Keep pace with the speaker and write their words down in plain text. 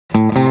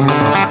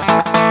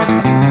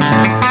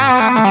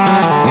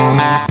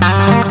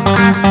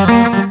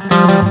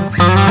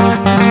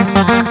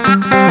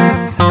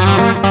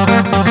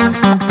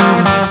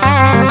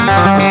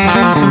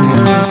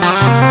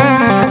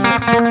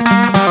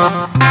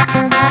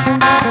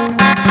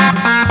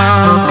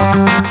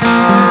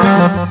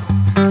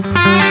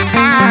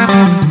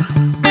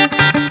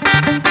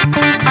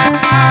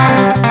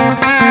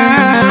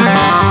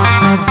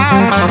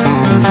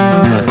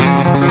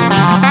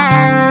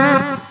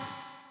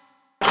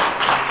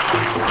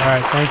All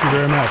right, thank you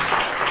very much.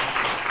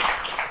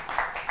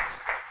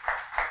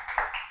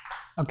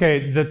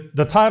 Okay,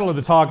 the title of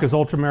the talk is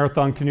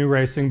Ultramarathon Canoe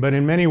Racing, but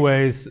in many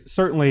ways,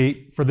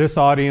 certainly for this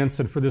audience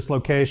and for this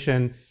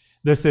location,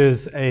 this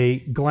is a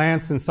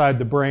glance inside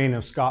the brain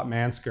of Scott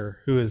Mansker,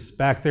 who is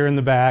back there in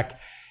the back,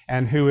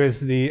 and who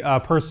is the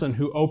person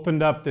who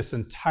opened up this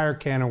entire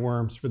can of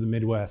worms for the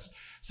Midwest.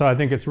 So I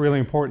think it's really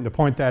important to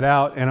point that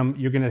out, and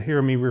you're going to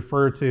hear me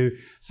refer to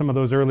some of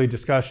those early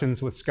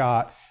discussions with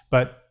Scott,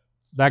 but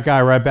that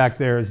guy right back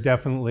there is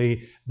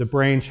definitely the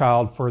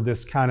brainchild for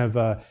this kind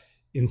of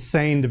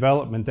insane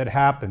development that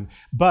happened.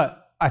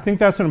 But I think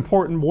that's an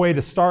important way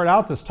to start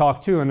out this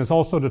talk too, and is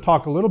also to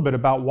talk a little bit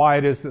about why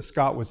it is that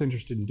Scott was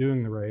interested in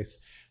doing the race,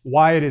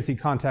 why it is he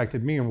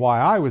contacted me, and why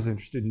I was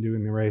interested in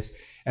doing the race.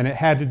 And it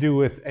had to do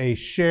with a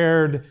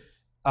shared,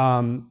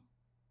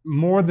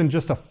 more than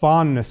just a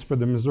fondness for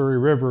the Missouri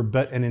River,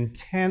 but an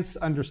intense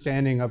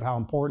understanding of how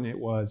important it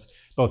was,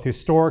 both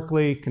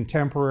historically,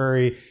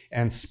 contemporary,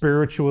 and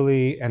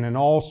spiritually, and in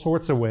all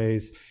sorts of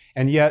ways.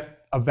 And yet,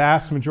 a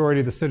vast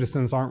majority of the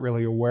citizens aren't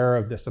really aware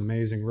of this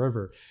amazing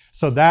river.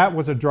 So that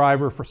was a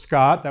driver for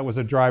Scott. That was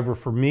a driver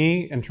for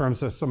me in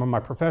terms of some of my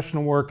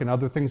professional work and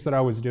other things that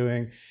I was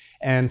doing.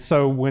 And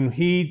so when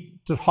he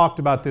talked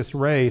about this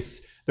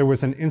race, there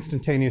was an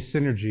instantaneous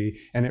synergy,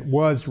 and it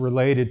was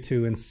related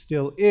to and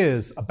still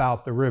is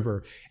about the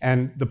river.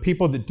 And the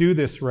people that do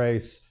this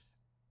race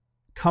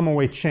come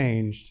away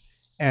changed,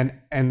 and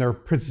their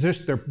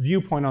position, their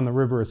viewpoint on the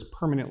river is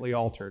permanently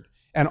altered,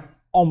 and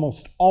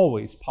almost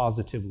always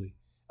positively.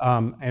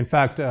 In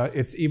fact,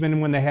 it's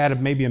even when they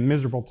had maybe a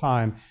miserable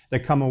time, they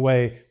come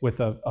away with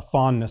a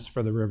fondness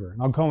for the river.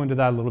 And I'll go into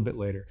that a little bit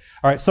later.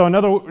 All right, so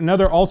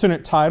another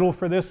alternate title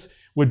for this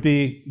would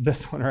be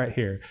this one right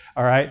here,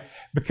 all right?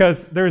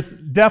 Because there's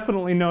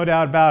definitely no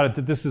doubt about it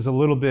that this is a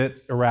little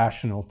bit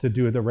irrational to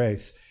do the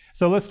race.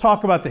 So let's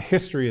talk about the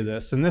history of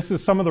this. And this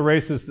is some of the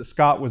races that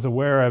Scott was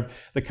aware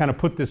of that kind of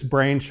put this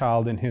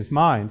brainchild in his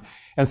mind.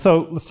 And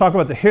so let's talk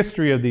about the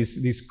history of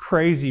these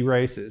crazy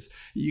races.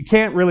 You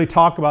can't really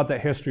talk about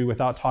that history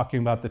without talking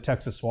about the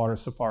Texas Water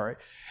Safari.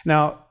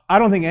 Now, I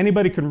don't think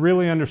anybody can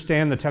really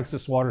understand the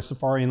Texas Water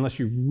Safari unless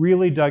you've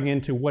really dug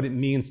into what it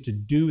means to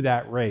do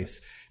that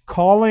race.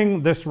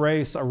 Calling this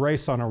race a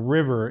race on a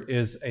river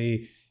is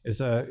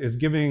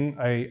giving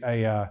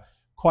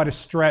quite a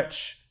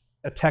stretch,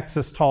 a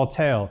Texas tall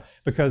tale,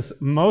 because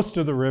most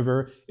of the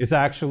river is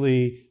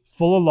actually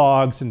full of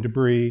logs and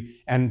debris,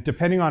 and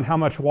depending on how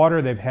much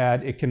water they've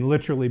had, it can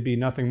literally be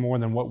nothing more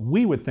than what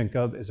we would think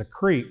of as a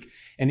creek.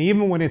 And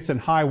even when it's in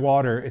high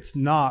water, it's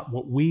not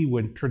what we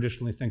would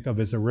traditionally think of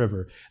as a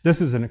river. This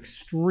is an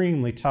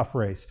extremely tough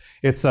race.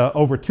 It's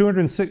over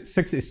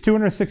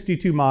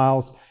 262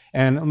 miles,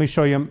 and let me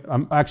show you,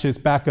 actually it's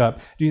back up.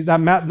 That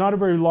map, not a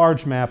very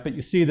large map, but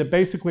you see that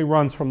basically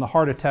runs from the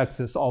heart of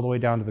Texas all the way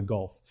down to the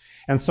Gulf.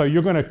 And so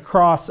you're going to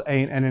cross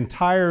an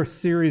entire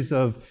series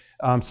of,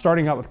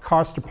 starting out with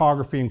karst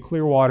topography and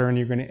clear water, and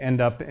you're going to end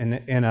up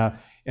in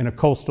a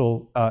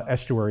coastal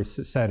estuary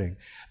setting.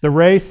 The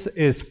race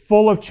is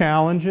full of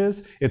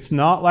challenges. It's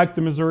not like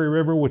the Missouri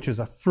River, which is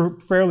a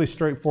fairly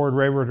straightforward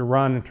river to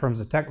run in terms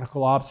of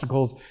technical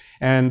obstacles.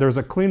 And there's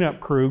a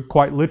cleanup crew,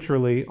 quite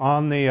literally,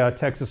 on the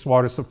Texas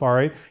Water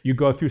Safari. You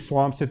go through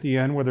swamps at the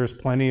end where there's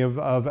plenty of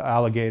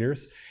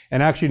alligators.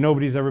 And actually,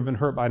 nobody's ever been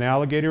hurt by an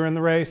alligator in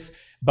the race,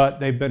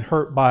 but they've been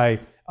hurt by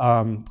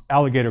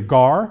alligator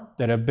gar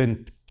that have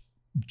been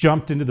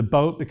jumped into the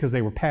boat because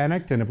they were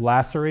panicked and have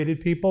lacerated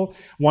people.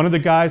 One of the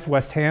guys,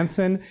 West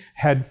Hansen,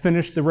 had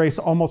finished the race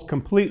almost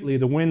completely.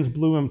 The winds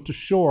blew him to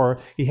shore.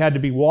 He had to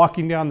be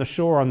walking down the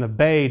shore on the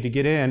bay to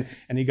get in,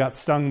 and he got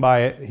stung by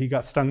a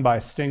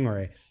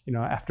stingray. You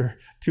know, after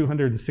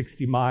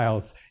 260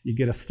 miles, you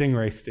get a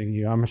stingray sting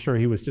you. I'm sure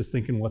he was just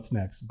thinking, what's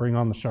next? Bring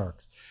on the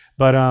sharks.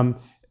 But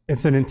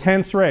it's an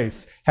intense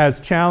race, has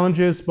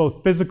challenges,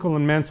 both physical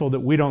and mental, that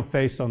we don't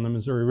face on the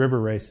Missouri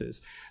River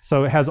races.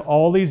 So it has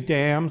all these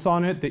dams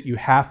on it that you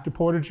have to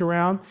portage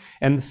around.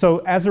 And so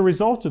as a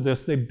result of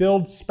this, they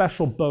build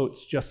special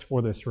boats just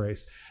for this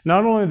race.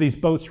 Not only are these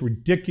boats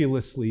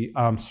ridiculously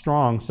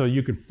strong, so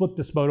you can flip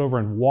this boat over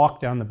and walk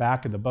down the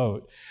back of the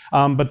boat,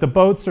 but the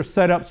boats are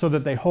set up so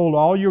that they hold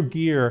all your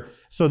gear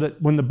so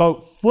that when the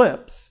boat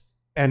flips,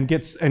 and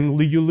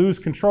you lose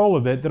control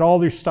of it, that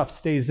all your stuff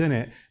stays in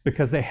it,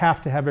 because they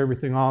have to have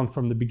everything on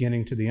from the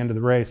beginning to the end of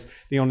the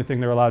race. The only thing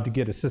they're allowed to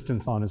get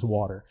assistance on is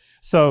water.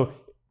 So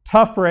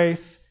tough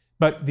race,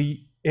 but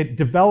it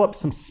developed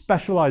some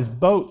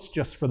specialized boats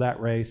just for that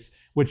race,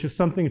 which is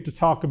something to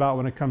talk about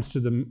when it comes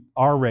to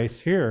our race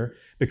here,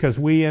 because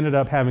we ended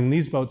up having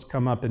these boats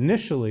come up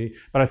initially,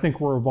 but I think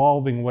we're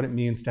evolving what it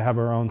means to have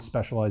our own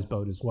specialized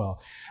boat as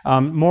well.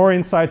 More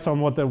insights on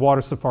what the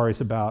water safari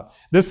is about.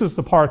 This is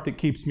the part that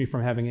keeps me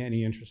from having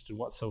any interest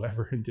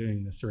whatsoever in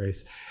doing this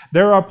race.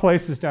 There are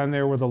places down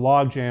there where the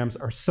log jams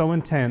are so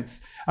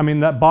intense. I mean,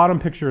 that bottom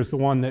picture is the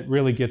one that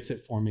really gets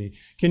it for me.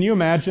 Can you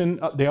imagine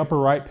the upper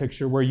right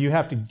picture where you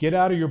have to get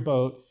out of your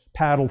boat,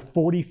 paddle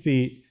 40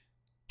 feet,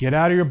 get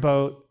out of your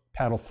boat,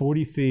 paddle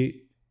 40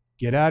 feet,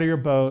 get out of your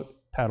boat,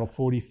 paddle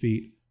 40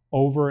 feet,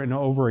 over and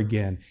over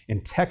again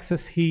in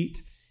Texas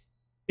heat,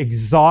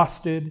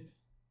 exhausted,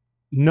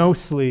 no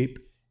sleep,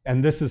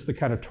 and this is the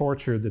kind of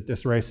torture that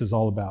this race is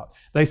all about.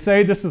 They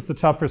say this is the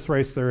toughest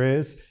race there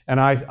is, and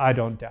I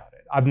don't doubt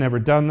it. I've never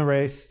done the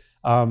race,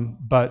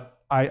 but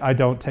I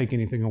don't take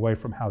anything away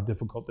from how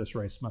difficult this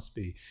race must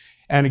be.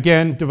 And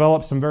again,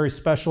 develop some very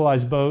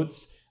specialized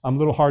boats. A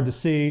little hard to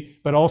see,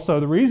 but also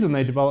the reason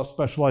they developed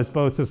specialized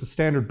boats is the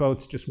standard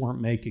boats just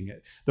weren't making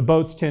it. The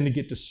boats tend to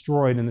get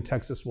destroyed in the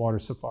Texas water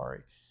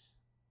safari.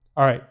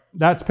 All right,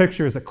 that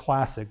picture is a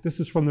classic. This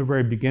is from the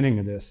very beginning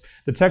of this.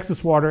 The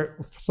Texas water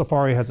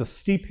safari has a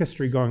steep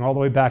history going all the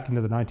way back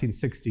into the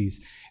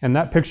 1960s, and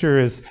that picture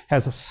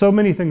has so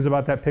many things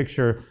about that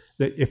picture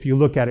that if you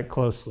look at it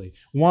closely.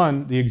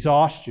 One, the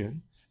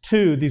exhaustion.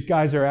 Two, these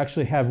guys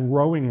actually have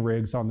rowing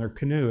rigs on their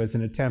canoe as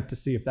an attempt to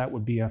see if that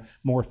would be a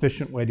more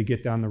efficient way to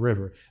get down the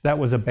river. That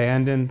was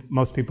abandoned.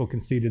 Most people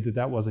conceded that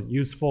that wasn't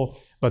useful,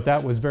 but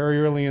that was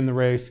very early in the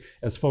race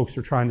as folks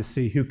were trying to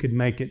see who could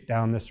make it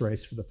down this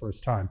race for the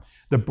first time.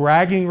 The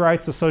bragging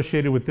rights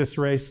associated with this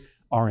race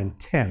are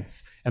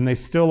intense, and they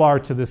still are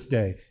to this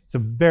day. It's a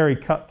very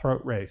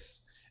cutthroat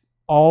race.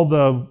 All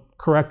the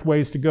correct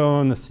ways to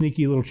go and the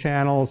sneaky little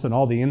channels and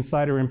all the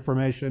insider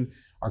information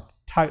are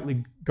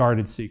tightly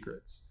guarded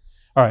secrets.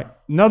 All right,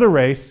 another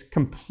race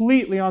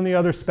completely on the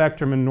other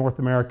spectrum in North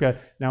America.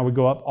 Now we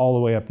go up all the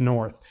way up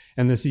north,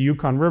 and this is a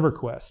Yukon River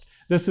Quest.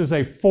 This is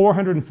a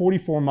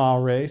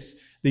 444-mile race.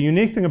 The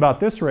unique thing about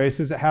this race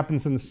is it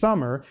happens in the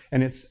summer,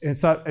 and it's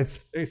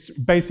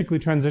basically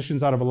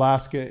transitions out of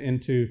Alaska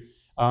into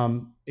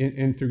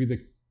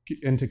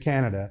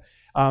Canada.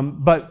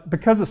 But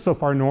because it's so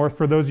far north,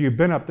 for those of you who've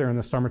been up there in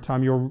the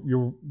summertime,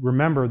 you'll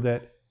remember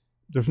that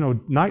there's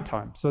no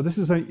nighttime. So this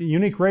is a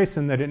unique race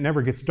in that it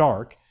never gets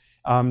dark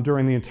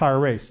during the entire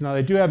race. Now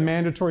they do have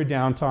mandatory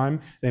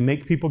downtime. They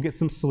make people get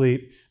some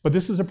sleep, but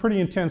this is a pretty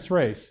intense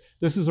race.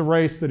 This is a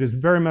race that is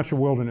very much a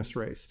wilderness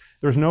race.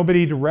 There's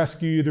nobody to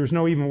rescue you. There's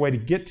no even way to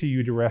get to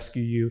you to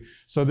rescue you.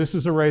 So this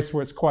is a race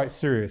where it's quite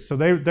serious. So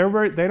they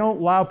don't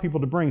allow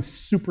people to bring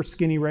super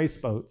skinny race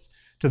boats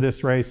to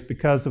this race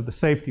because of the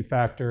safety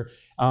factor.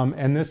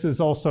 And this is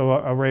also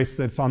a race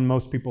that's on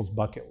most people's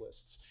bucket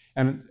lists.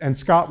 And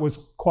Scott was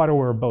quite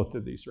aware of both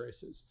of these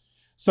races.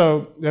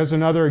 So there's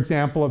another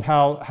example of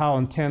how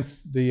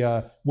intense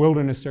the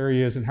wilderness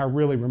area is and how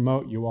really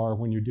remote you are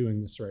when you're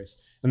doing this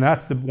race. And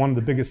that's one of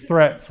the biggest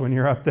threats when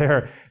you're up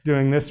there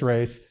doing this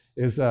race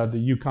is the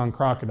Yukon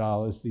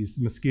crocodile, as these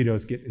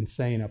mosquitoes get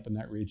insane up in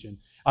that region.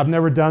 I've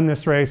never done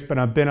this race, but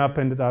I've been up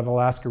into that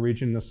Alaska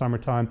region in the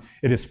summertime.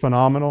 It is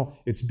phenomenal,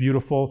 it's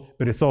beautiful,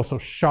 but it's also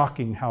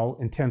shocking how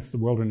intense the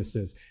wilderness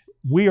is.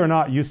 We are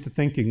not used to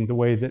thinking the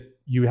way that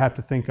you have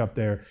to think up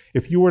there.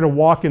 If you were to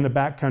walk in the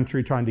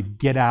backcountry trying to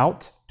get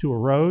out to a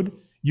road,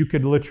 you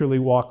could literally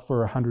walk for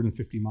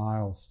 150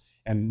 miles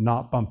and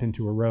not bump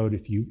into a road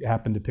if you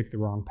happen to pick the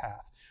wrong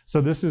path.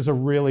 So this is a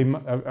really,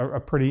 a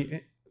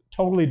pretty,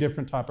 totally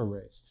different type of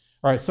race.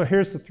 All right, so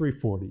here's the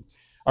 340.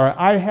 All right,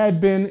 I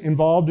had been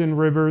involved in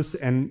rivers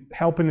and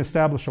helping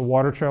establish a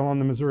water trail on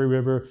the Missouri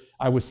River.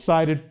 I was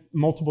cited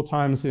multiple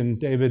times in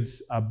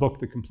David's book,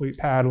 The Complete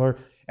Paddler,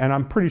 and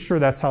I'm pretty sure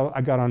that's how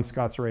I got on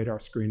Scott's radar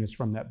screen, is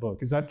from that book.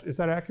 Is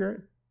that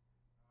accurate?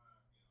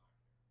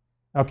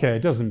 Okay,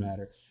 it doesn't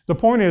matter. The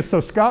point is, so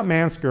Scott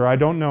Mansker, I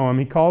don't know him,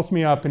 he calls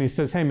me up and he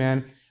says, hey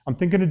man, I'm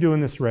thinking of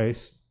doing this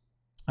race.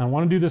 I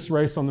want to do this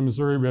race on the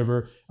Missouri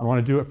River. I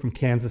want to do it from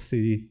Kansas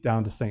City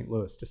down to St.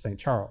 Louis, to St.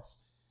 Charles.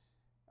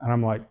 And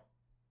I'm like,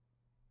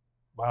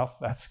 well,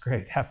 that's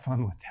great. Have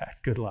fun with that.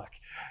 Good luck.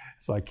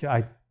 It's like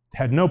I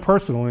had no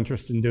personal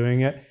interest in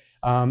doing it.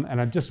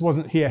 And I just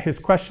wasn't, his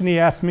question he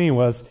asked me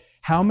was,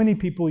 how many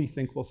people do you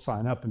think will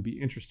sign up and be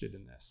interested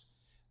in this?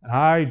 And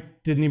I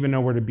didn't even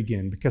know where to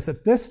begin, because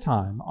at this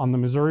time on the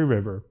Missouri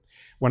River,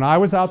 when I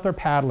was out there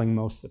paddling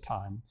most of the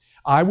time,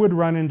 I would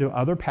run into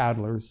other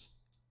paddlers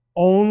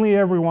only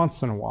every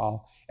once in a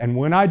while. And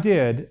when I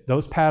did,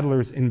 those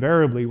paddlers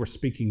invariably were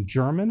speaking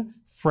German,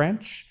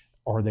 French,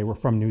 or they were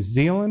from New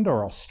Zealand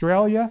or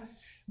Australia.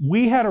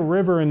 We had a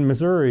river in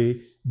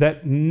Missouri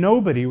that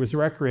nobody was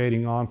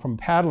recreating on from a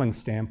paddling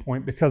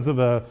standpoint because of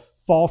a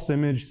false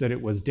image that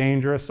it was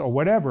dangerous or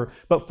whatever.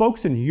 But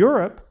folks in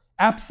Europe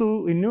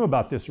absolutely knew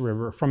about this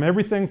river, from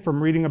everything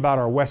from reading about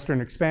our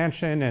Western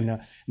expansion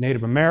and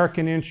Native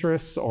American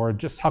interests, or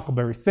just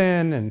Huckleberry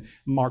Finn and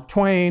Mark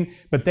Twain.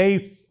 But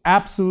they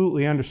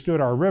absolutely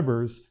understood our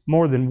rivers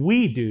more than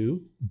we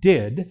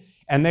did.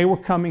 And they were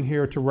coming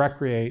here to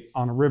recreate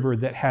on a river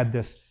that had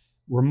this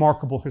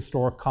remarkable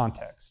historic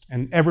context.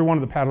 And every one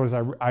of the paddlers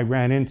I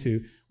ran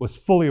into was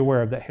fully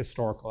aware of that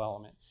historical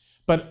element.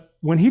 But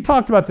when he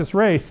talked about this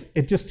race,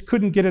 it just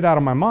couldn't get it out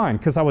of my mind,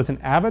 because I was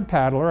an avid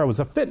paddler, I was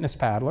a fitness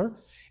paddler,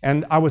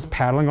 and I was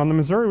paddling on the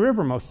Missouri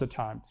River most of the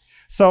time.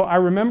 So I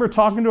remember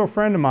talking to a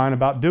friend of mine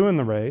about doing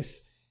the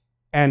race,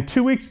 and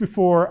 2 weeks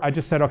before, I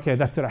just said, okay,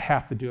 that's it, I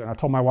have to do it. And I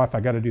told my wife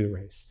I got to do the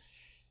race.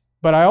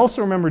 But I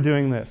also remember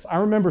doing this. I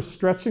remember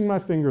stretching my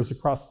fingers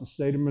across the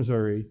state of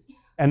Missouri,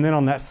 and then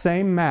on that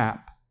same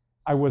map,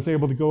 I was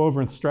able to go over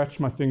and stretch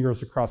my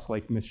fingers across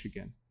Lake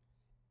Michigan.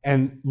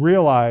 and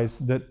realize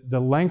that the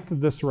length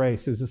of this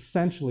race is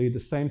essentially the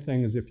same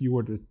thing as if you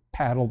were to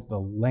paddle the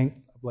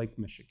length of Lake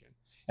Michigan.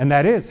 And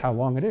that is how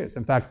long it is.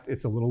 In fact,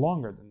 it's a little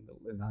longer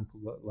than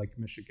Lake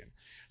Michigan.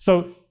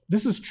 So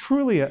this is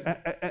truly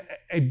a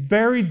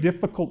very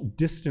difficult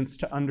distance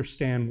to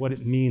understand what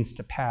it means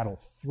to paddle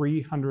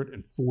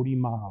 340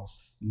 miles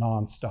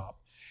nonstop.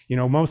 You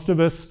know, most of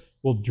us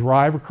will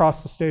drive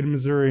across the state of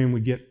Missouri and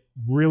we get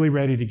really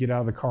ready to get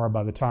out of the car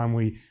by the time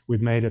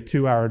we've made a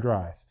 2-hour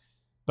drive.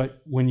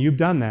 But when you've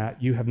done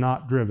that, you have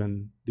not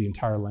driven the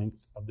entire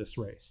length of this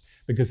race.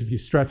 Because if you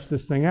stretch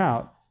this thing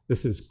out,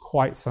 this is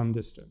quite some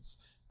distance.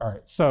 All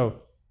right,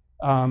 so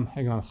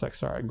hang on a sec.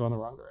 Sorry, I'm going the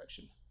wrong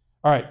direction.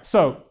 All right,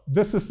 so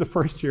this is the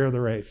first year of the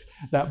race.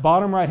 That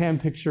bottom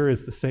right-hand picture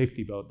is the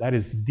safety boat. That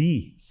is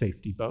the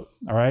safety boat,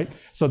 all right?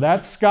 So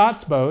that's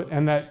Scott's boat,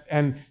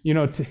 and you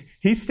know,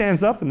 he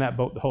stands up in that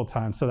boat the whole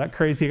time. So that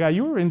crazy guy,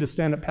 you were into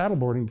stand-up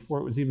paddleboarding before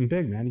it was even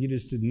big, man. You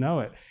just didn't know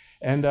it.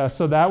 And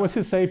so that was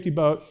his safety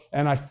boat,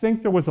 and I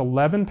think there was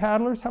 11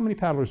 paddlers. How many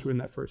paddlers were in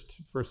that first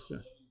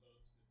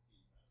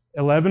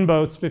 11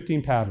 boats,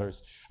 15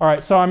 paddlers. All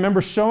right, so I remember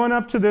showing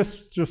up to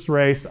this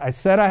race. I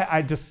said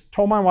I just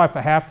told my wife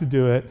I have to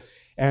do it,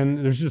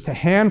 and there's just a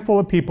handful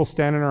of people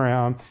standing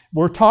around.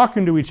 We're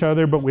talking to each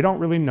other, but we don't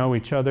really know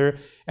each other.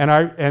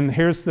 And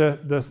here's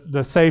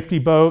the safety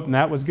boat, and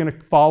that was going to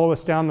follow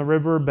us down the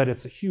river, but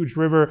it's a huge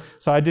river,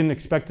 so I didn't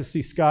expect to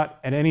see Scott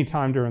at any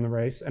time during the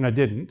race, and I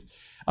didn't.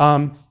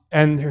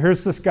 And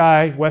here's this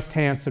guy, West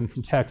Hansen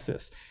from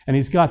Texas, and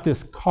he's got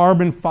this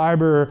carbon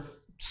fiber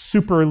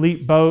super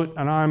elite boat,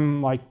 and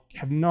I'm like,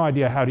 have no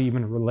idea how to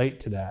even relate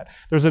to that.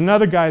 There's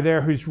another guy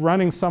there who's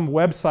running some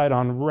website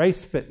on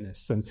race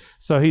fitness, and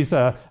so he's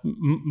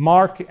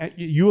Mark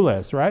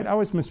Ules, right? I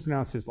always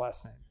mispronounce his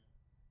last name.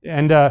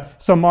 And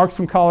so Mark's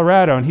from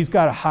Colorado, and he's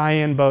got a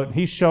high-end boat, and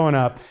he's showing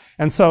up.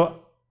 And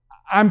so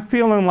I'm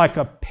feeling like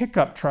a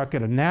pickup truck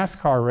at a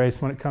NASCAR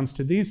race when it comes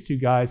to these two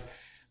guys.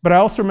 But I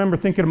also remember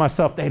thinking to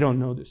myself, they don't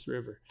know this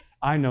river.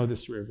 I know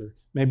this river.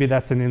 Maybe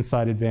that's an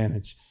inside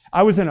advantage.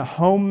 I was in a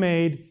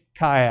homemade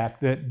kayak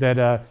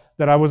that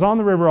I was on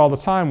the river all the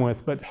time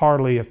with, but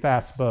hardly a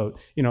fast boat.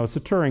 You know, it's a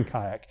touring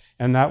kayak,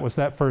 and that was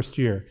that first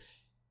year.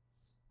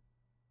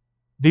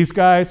 These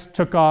guys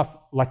took off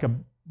like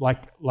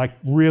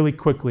really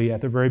quickly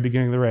at the very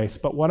beginning of the race.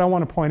 But what I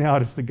want to point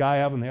out is the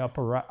guy up in the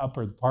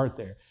upper part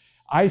there.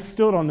 I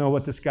still don't know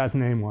what this guy's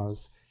name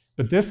was.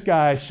 But this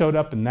guy showed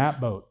up in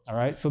that boat, all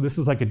right? So this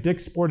is like a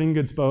Dick's Sporting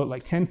Goods boat,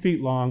 like 10 feet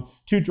long,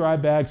 2 dry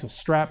bags with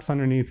straps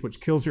underneath,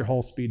 which kills your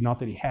hull speed. Not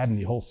that he had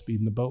any hull speed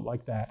in the boat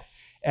like that.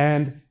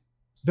 And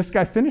this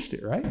guy finished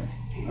it, right?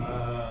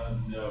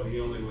 No, he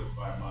only went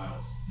 5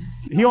 miles.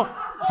 Wait,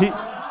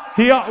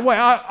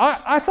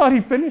 I thought he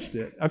finished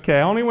it. Okay,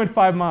 I only went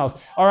 5 miles.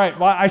 All right,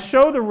 well, I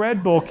show the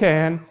Red Bull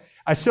can.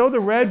 I show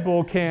the Red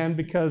Bull can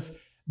because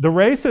the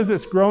race, as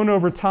it's grown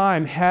over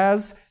time,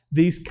 has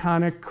these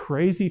kind of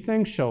crazy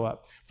things show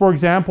up. For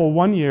example,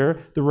 one year,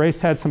 the race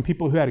had some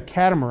people who had a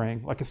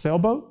catamaran, like a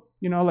sailboat,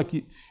 you know,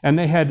 and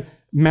they had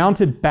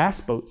mounted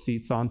bass boat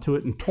seats onto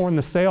it and torn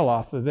the sail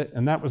off of it,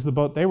 and that was the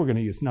boat they were going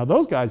to use. Now,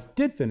 those guys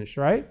did finish,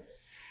 right?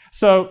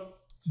 So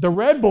the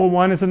Red Bull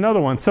one is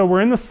another one. So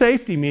we're in the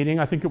safety meeting.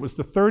 I think it was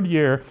the 3rd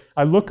year.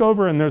 I look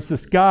over, and there's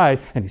this guy,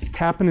 and he's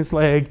tapping his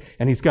leg,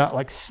 and he's got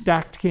like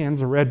stacked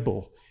cans of Red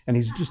Bull, and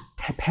he's just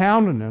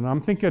pounding it. And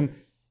I'm thinking,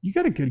 you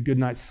got to get a good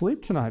night's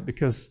sleep tonight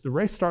because the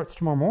race starts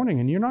tomorrow morning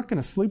and you're not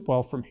going to sleep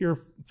well from here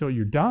until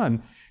you're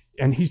done.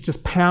 And he's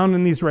just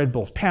pounding these Red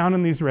Bulls.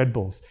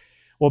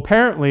 Well,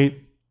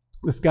 apparently,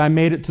 this guy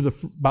made it to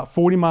about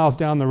 40 miles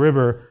down the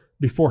river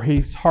before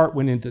his heart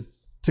went into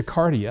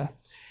tachycardia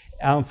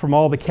from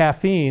all the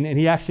caffeine, and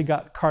he actually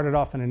got carted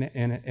off in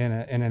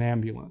an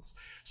ambulance.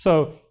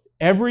 So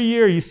every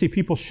year you see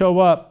people show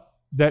up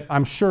that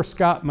I'm sure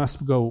Scott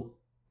must go,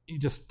 you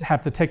just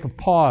have to take a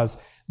pause,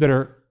 that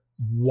are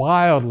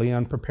wildly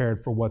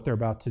unprepared for what they're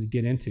about to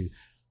get into.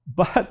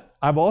 But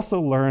I've also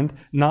learned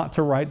not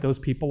to write those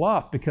people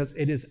off because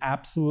it is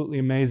absolutely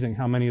amazing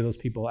how many of those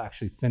people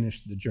actually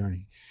finish the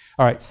journey.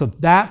 All right, so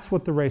that's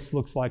what the race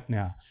looks like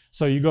now.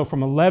 So you go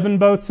from 11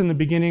 boats in the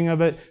beginning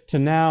of it to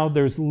now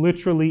there's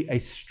literally a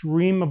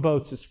stream of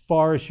boats as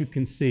far as you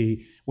can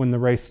see when the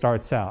race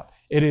starts out.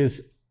 It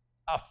is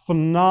a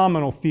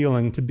phenomenal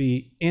feeling to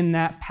be in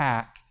that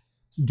pack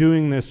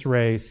doing this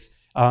race.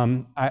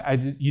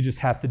 You just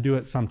have to do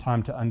it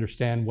sometime to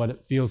understand what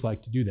it feels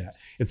like to do that.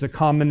 It's a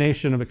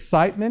combination of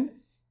excitement,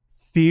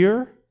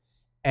 fear,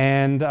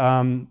 and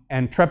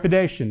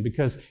trepidation,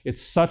 because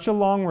it's such a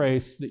long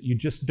race that you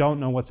just don't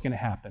know what's going to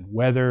happen.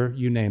 Weather,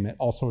 you name it,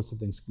 all sorts of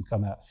things can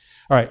come out.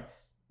 All right,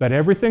 but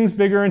everything's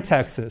bigger in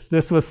Texas.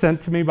 This was sent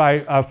to me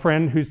by a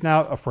friend who's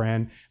now a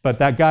friend, but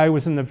that guy who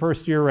was in the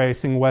first year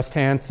racing, West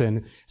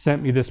Hansen,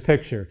 sent me this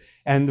picture.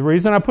 And the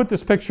reason I put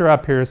this picture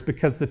up here is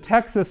because the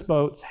Texas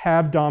boats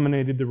have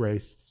dominated the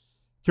race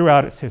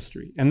throughout its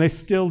history, and they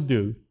still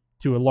do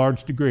to a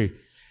large degree.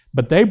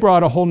 But they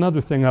brought a whole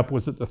nother thing up.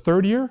 Was it the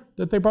third year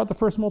that they brought the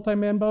first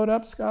multi-man boat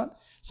up, Scott?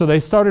 So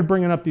they started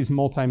bringing up these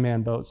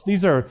multi-man boats.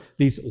 These are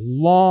these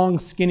long,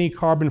 skinny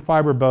carbon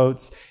fiber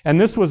boats. And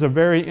this was a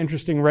very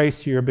interesting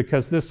race here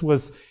because this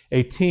was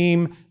a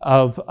team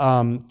of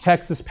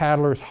Texas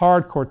paddlers,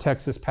 hardcore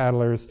Texas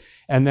paddlers,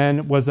 and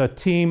then was a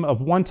team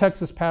of one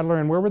Texas paddler.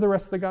 And where were the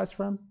rest of the guys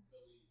from?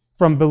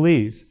 From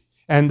Belize.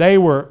 And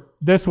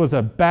this was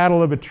a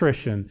battle of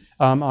attrition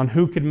on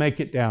who could make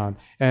it down.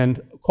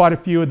 And quite a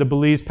few of the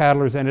Belize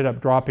paddlers ended up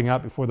dropping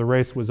out before the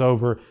race was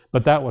over,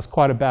 but that was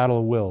quite a battle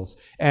of wills.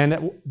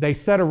 And they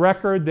set a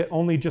record that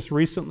only just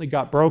recently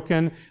got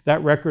broken.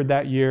 That record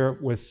that year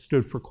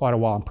stood for quite a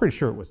while. I'm pretty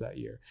sure it was that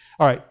year.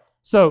 All right,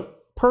 so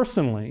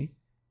personally,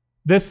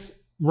 this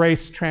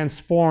race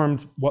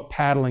transformed what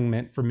paddling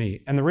meant for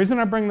me. And the reason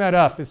I bring that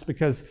up is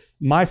because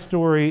my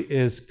story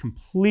is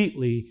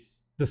completely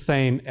the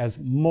same as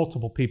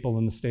multiple people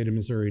in the state of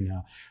Missouri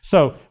now.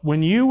 So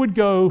when you would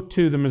go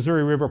to the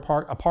Missouri River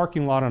Park, a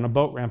parking lot on a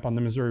boat ramp on the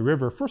Missouri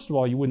River, first of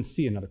all, you wouldn't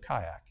see another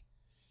kayak.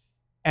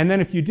 And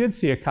then if you did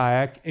see a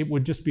kayak, it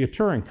would just be a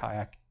touring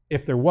kayak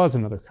if there was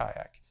another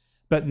kayak.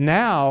 But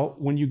now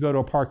when you go to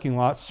a parking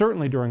lot,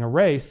 certainly during a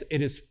race,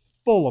 it is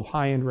full of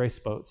high-end race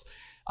boats.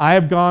 I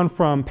have gone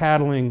from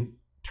paddling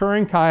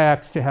touring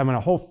kayaks to having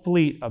a whole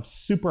fleet of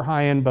super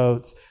high-end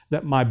boats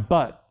that my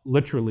butt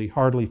literally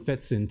hardly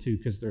fits into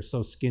because they're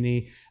so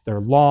skinny,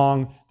 they're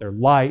long, they're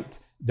light,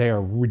 they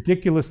are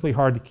ridiculously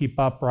hard to keep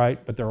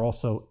upright, but they're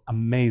also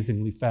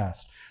amazingly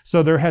fast.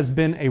 So there has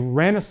been a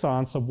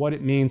renaissance of what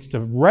it means to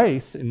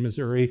race in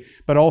Missouri,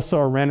 but also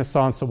a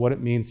renaissance of what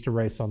it means to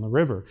race on the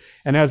river.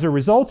 And as a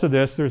result of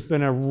this, there's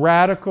been a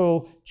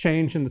radical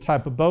change in the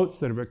type of boats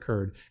that have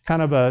occurred,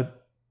 kind of a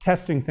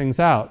testing things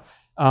out.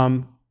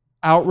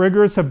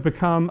 Outriggers have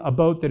become a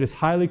boat that is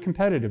highly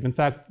competitive. In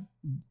fact,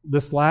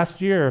 this last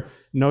year,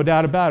 no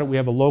doubt about it, we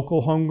have a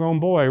local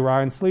homegrown boy,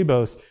 Ryan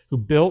Slebos, who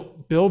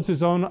builds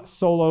his own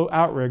solo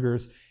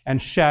outriggers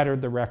and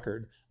shattered the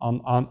record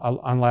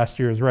on last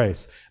year's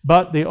race.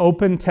 But the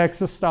open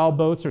Texas-style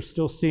boats are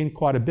still seen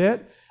quite a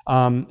bit,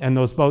 and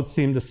those boats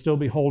seem to still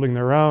be holding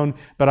their own.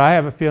 But I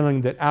have a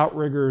feeling that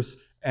outriggers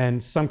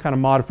and some kind of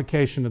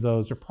modification of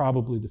those are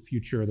probably the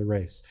future of the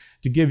race.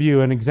 To give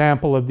you an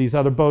example of these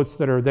other boats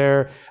that are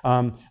there,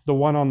 the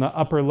one on the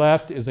upper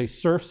left is a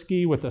surf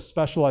ski with a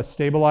specialized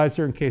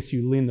stabilizer in case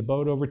you lean the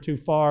boat over too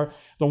far.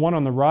 The one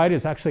on the right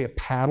is actually a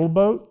paddle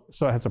boat,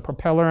 so it has a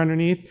propeller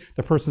underneath.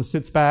 The person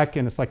sits back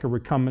and it's like a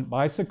recumbent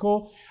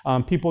bicycle.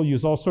 People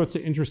use all sorts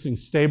of interesting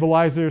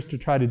stabilizers to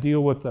try to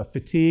deal with the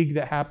fatigue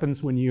that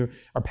happens when you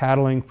are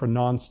paddling for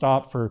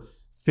nonstop for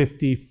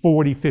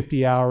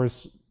 50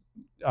 hours.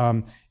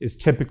 Is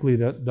typically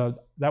that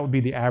would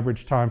be the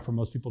average time for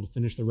most people to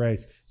finish the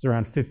race. It's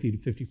around 50 to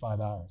 55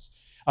 hours.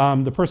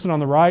 The person on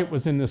the right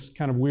was in this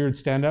kind of weird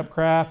stand-up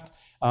craft.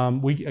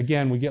 We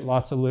get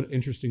lots of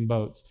interesting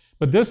boats.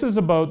 But this is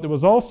a boat that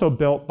was also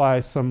built by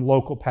some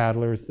local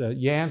paddlers, the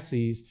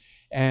Yanceys,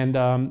 and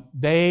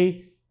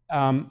they,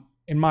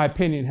 in my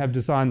opinion, have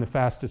designed the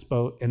fastest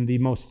boat and the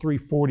most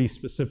 340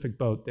 specific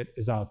boat that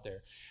is out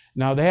there.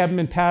 Now, they haven't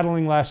been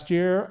paddling last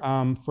year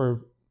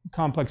for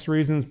complex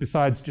reasons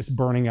besides just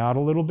burning out a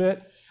little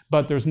bit,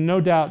 but there's no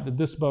doubt that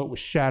this boat was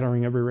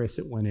shattering every race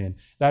it went in.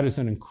 That is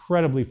an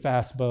incredibly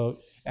fast boat,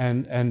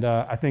 and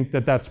I think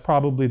that that's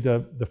probably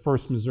the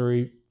first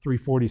Missouri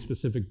 340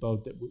 specific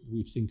boat that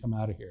we've seen come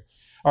out of here.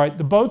 All right,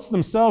 the boats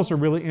themselves are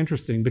really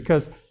interesting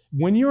because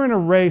when you're in a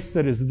race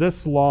that is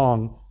this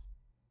long,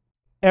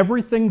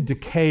 everything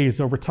decays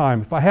over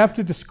time. If I have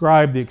to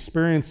describe the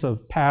experience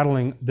of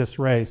paddling this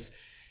race,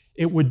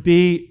 it would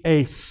be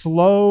a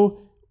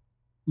slow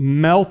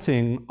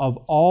melting of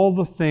all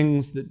the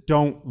things that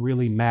don't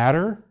really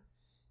matter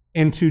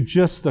into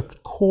just the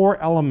core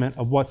element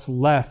of what's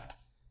left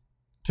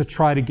to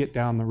try to get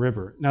down the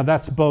river. Now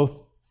that's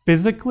both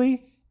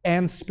physically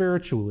and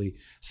spiritually.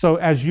 So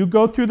as you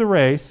go through the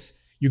race,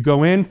 you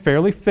go in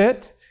fairly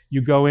fit,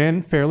 you go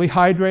in fairly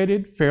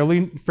hydrated,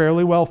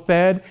 fairly well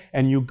fed,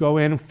 and you go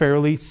in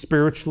fairly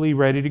spiritually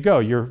ready to go.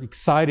 You're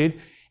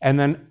excited, and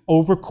then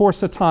over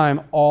course of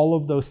time, all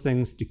of those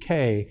things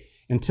decay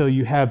until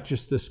you have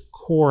just this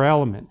core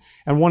element.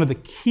 And one of the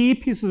key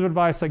pieces of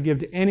advice I give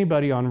to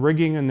anybody on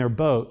rigging in their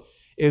boat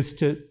is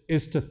to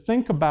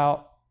think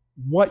about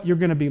what you're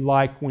going to be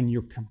like when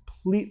you're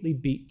completely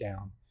beat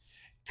down.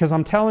 Because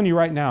I'm telling you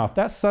right now, if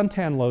that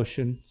suntan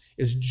lotion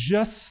is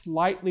just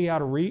slightly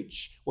out of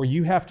reach, or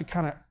you have to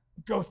kind of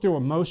go through a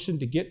motion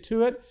to get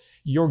to it,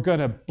 you're going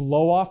to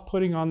blow off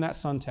putting on that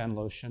suntan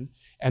lotion,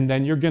 and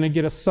then you're going to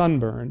get a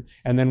sunburn.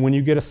 And then when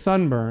you get a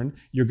sunburn,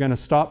 you're going to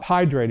stop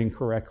hydrating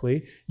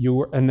correctly,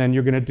 and then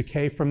you're going to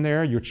decay from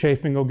there. Your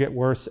chafing will get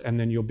worse, and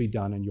then you'll be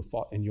done, and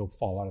you'll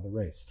fall out of the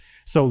race.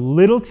 So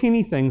little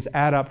teeny things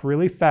add up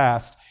really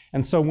fast.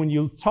 And so when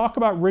you talk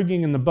about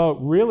rigging in the boat,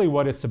 really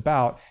what it's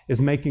about is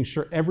making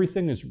sure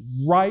everything is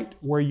right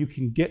where you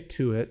can get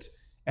to it,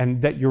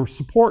 and that your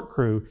support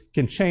crew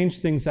can change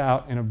things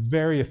out in a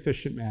very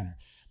efficient manner.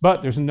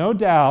 But there's no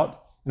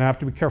doubt and I have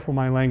to be careful of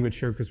my language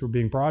here because we're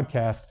being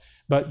broadcast,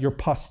 but your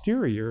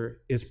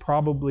posterior is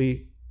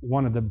probably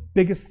one of the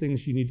biggest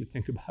things you need to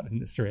think about in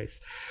this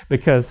race.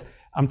 Because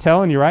I'm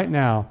telling you right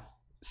now,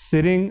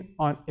 sitting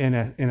in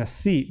a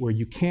seat where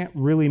you can't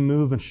really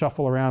move and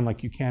shuffle around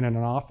like you can in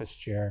an office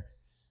chair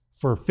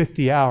for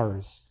 50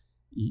 hours,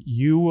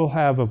 you will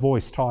have a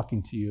voice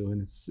talking to you,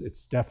 and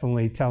it's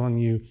definitely telling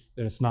you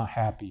that it's not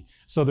happy.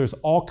 So there's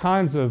all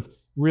kinds of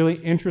really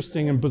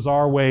interesting and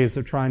bizarre ways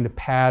of trying to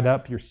pad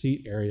up your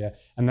seat area,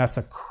 and that's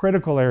a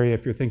critical area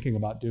if you're thinking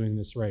about doing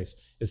this race,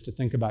 is to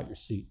think about your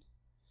seat.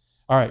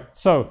 All right,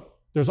 so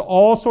there's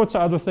all sorts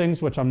of other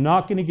things which I'm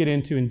not going to get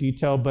into in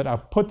detail, but I'll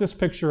put this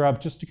picture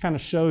up just to kind of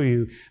show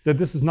you that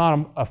this is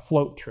not a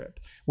float trip.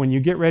 When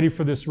you get ready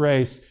for this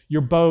race,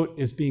 your boat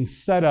is being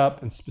set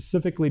up and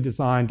specifically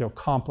designed to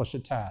accomplish a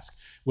task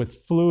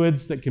with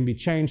fluids that can be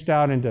changed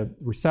out into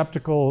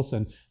receptacles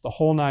and the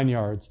whole 9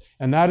 yards.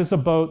 And that is a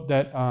boat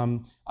that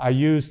I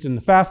used in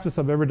the fastest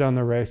I've ever done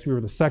the race. We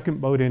were the second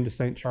boat into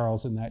St.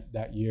 Charles in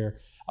that year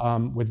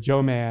with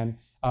Joe Mann,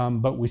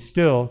 but we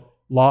still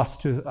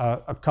lost to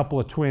a couple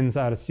of twins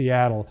out of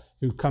Seattle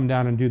who come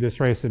down and do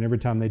this race, and every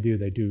time they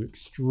do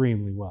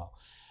extremely well.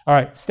 All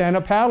right,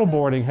 stand-up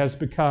paddleboarding has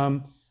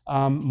become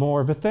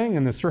more of a thing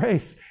in this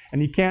race,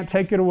 and you can't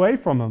take it away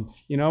from them.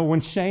 You know,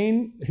 when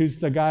Shane, who's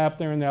the guy up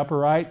there in the upper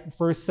right,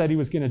 first said he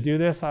was going to do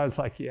this, I was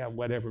like, yeah,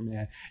 whatever,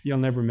 man. You'll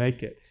never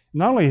make it.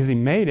 Not only has he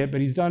made it, but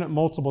he's done it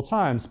multiple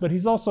times, but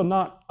he's also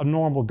not a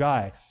normal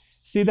guy.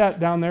 See that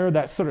down there,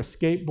 that sort of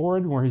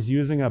skateboard where he's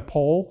using a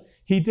pole?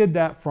 He did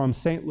that from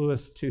St.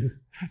 Louis to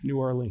New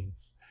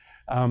Orleans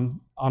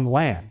on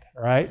land,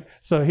 right?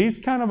 So he's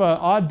kind of an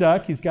odd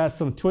duck. He's got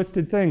some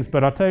twisted things,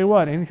 but I'll tell you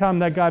what, anytime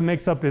that guy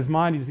makes up his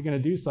mind he's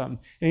going to do something,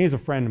 and he's a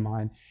friend of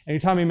mine,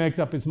 anytime he makes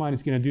up his mind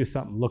he's going to do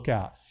something, look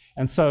out.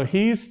 And so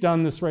he's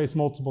done this race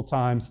multiple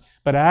times,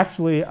 but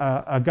actually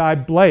a guy,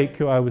 Blake,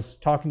 who I was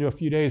talking to a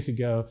few days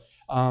ago,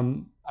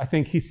 I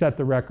think he set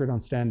the record on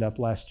stand-up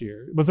last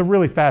year. It was a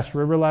really fast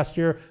river last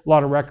year. A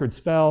lot of records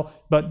fell,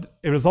 but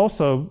it was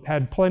also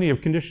had plenty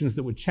of conditions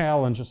that would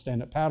challenge a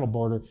stand-up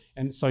paddleboarder,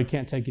 and so you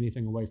can't take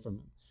anything away from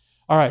him.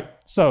 All right,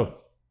 so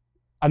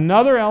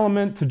another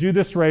element to do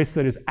this race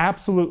that is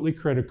absolutely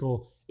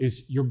critical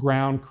is your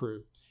ground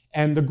crew.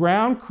 And the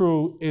ground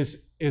crew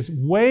is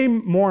way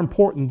more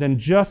important than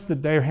just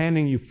that they're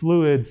handing you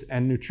fluids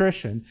and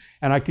nutrition.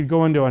 And I could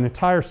go into an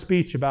entire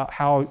speech about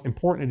how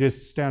important it is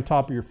to stay on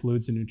top of your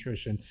fluids and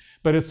nutrition.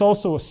 But it's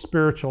also a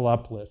spiritual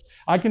uplift.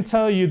 I can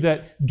tell you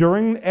that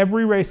during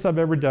every race I've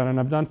ever done, and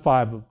I've done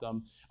 5 of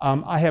them,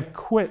 I have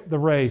quit the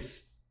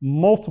race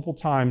multiple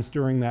times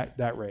during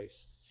that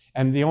race.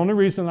 And the only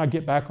reason I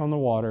get back on the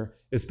water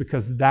is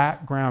because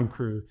that ground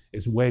crew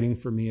is waiting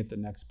for me at the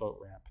next boat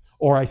ramp.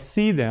 Or I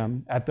see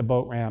them at the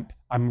boat ramp,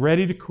 I'm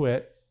ready to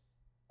quit,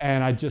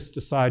 and I just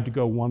decide to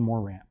go one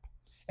more ramp.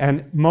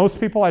 And most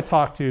people I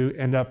talk to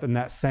end up in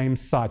that same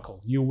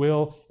cycle. You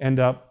will end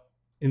up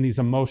in these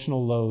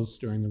emotional lows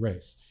during the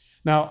race.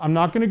 Now, I'm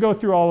not going to go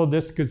through all of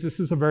this because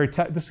this is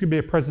this could be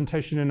a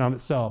presentation in and of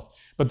itself.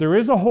 But there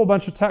is a whole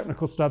bunch of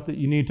technical stuff that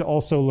you need to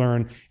also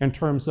learn in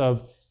terms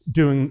of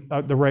doing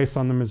the race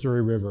on the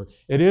Missouri River.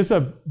 It is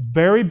a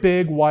very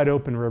big, wide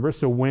open river,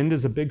 so wind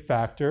is a big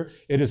factor.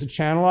 It is a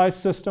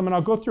channelized system, and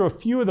I'll go through a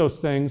few of those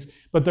things,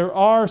 but there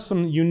are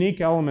some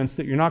unique elements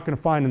that you're not going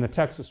to find in the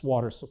Texas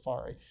water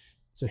safari.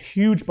 It's a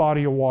huge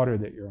body of water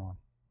that you're on.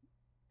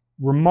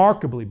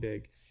 Remarkably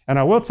big. And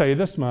I will tell you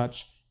this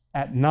much,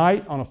 at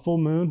night on a full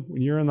moon,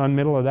 when you're in the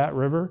middle of that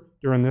river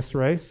during this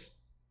race,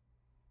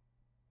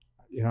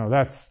 you know,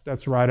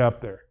 that's right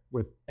up there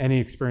with any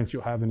experience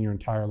you'll have in your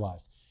entire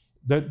life.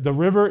 The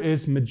river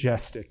is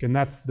majestic, and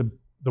that's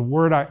the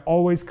word I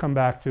always come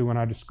back to when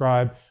I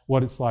describe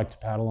what it's like to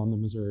paddle on the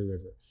Missouri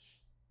River.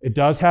 It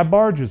does have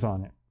barges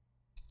on it.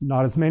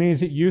 Not as many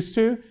as it used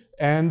to,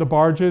 and the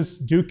barges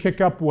do kick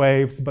up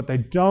waves, but they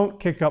don't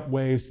kick up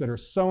waves that are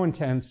so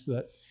intense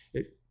that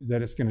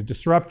it's going to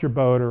disrupt your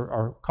boat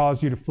or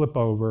cause you to flip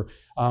over.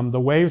 The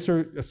waves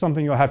are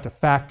something you'll have to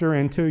factor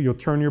into. You'll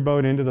turn your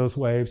boat into those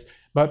waves,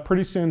 but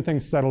pretty soon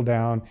things settle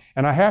down,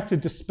 and I have to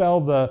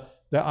dispel the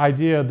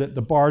idea that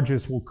the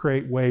barges will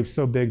create waves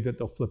so big that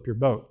they'll flip your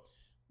boat.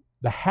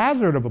 The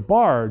hazard of a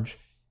barge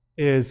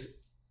is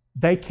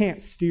they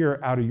can't steer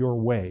out of your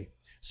way.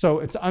 So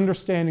it's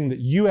understanding that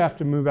you have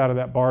to move out of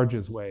that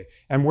barge's way.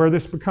 And where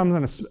this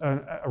becomes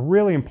a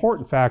really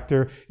important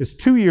factor is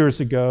 2 years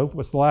ago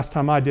was the last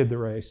time I did the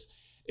race.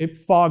 It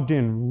fogged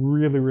in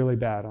really, really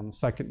bad on the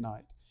second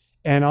night.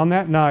 And on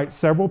that night,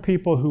 several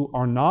people who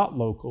are not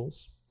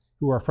locals,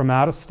 who are from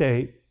out of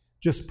state,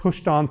 just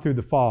pushed on through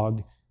the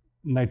fog.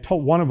 And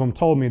one of them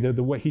told me that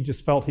the way he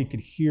just felt he could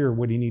hear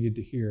what he needed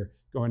to hear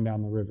going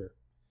down the river.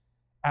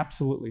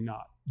 Absolutely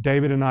not.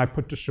 David and I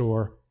put to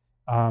shore.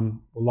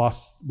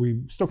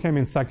 We still came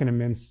in second in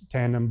men's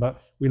tandem,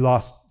 but we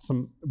lost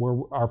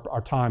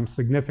our time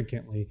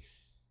significantly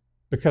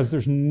because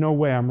there's no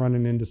way I'm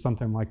running into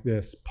something like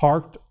this,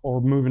 parked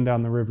or moving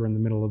down the river in the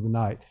middle of the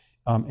night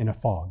in a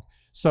fog.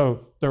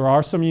 So there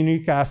are some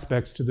unique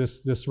aspects to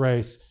this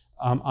race,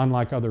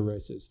 unlike other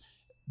races.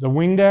 The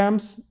wing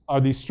dams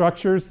are these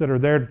structures that are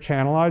there to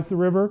channelize the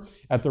river.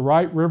 At the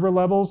right river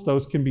levels,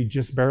 those can be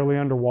just barely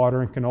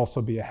underwater and can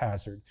also be a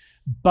hazard.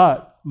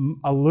 But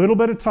a little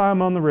bit of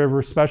time on the river,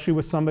 especially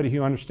with somebody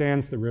who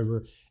understands the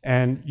river,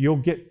 and you'll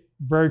get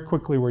very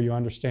quickly where you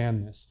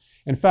understand this.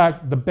 In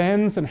fact, the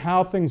bends and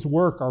how things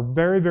work are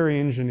very, very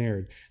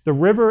engineered. The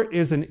river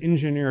is an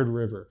engineered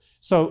river.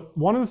 So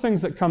one of the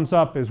things that comes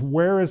up is,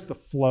 where is the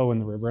flow in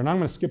the river? And I'm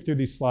going to skip through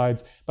these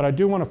slides, but I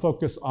do want to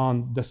focus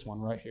on this one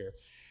right here.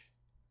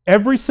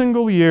 Every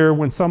single year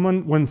when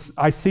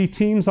I see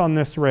teams on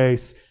this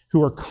race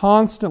who are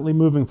constantly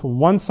moving from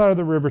one side of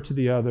the river to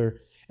the other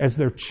as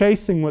they're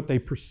chasing what they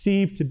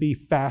perceive to be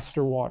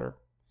faster water.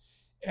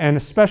 And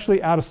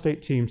especially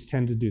out-of-state teams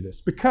tend to do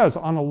this because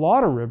on a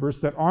lot of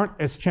rivers that aren't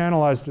as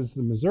channelized as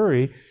the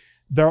Missouri,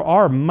 there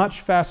are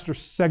much faster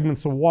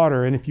segments of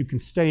water, and if you can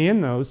stay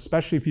in those,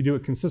 especially if you do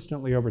it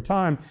consistently over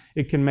time,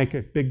 it can make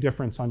a big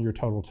difference on your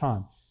total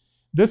time.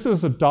 This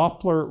is a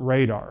Doppler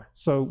radar.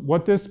 So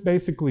what this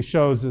basically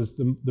shows is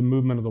the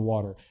movement of the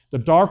water. The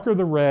darker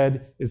the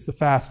red is the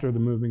faster the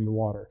moving the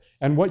water.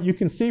 And what you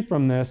can see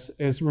from this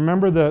is,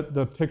 remember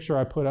the picture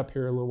I put up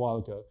here a little while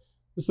ago.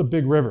 This is a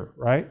big river,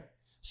 right?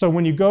 So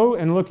when you go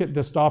and look at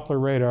this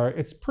Doppler radar,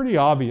 it's pretty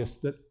obvious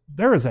that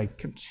there is a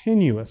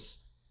continuous,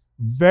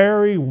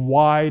 very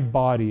wide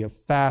body of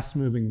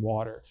fast-moving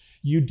water.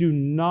 You do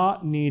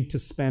not need to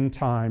spend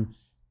time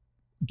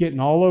getting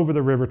all over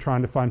the river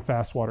trying to find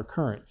fast water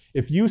current.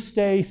 If you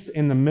stay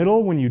in the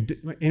middle, when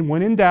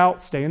in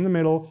doubt, stay in the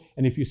middle,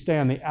 and if you stay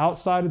on the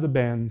outside of the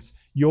bends,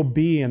 you'll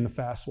be in the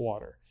fast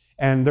water.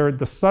 And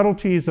the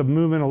subtleties of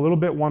moving a little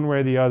bit one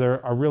way or the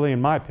other are really,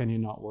 in my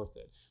opinion, not worth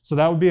it. So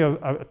that would be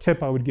a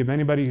tip I would give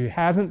anybody who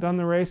hasn't done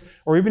the race,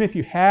 or even if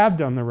you have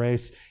done the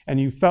race and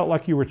you felt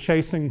like you were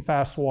chasing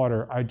fast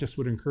water, I just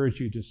would encourage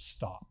you to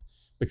stop,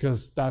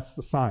 because that's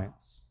the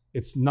science.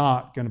 It's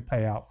not going to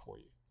pay out for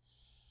you.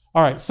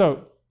 All right,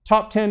 so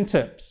top 10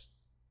 tips.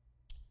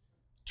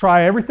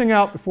 Try everything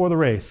out before the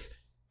race.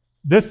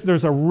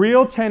 There's a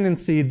real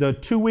tendency the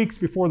 2 weeks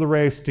before the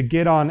race to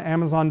get on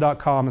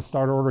Amazon.com and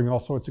start ordering all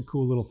sorts of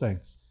cool little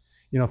things.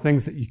 You know,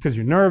 things that because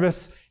you're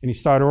nervous and you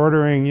start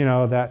ordering, you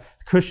know, that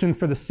cushion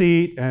for the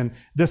seat and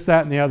this,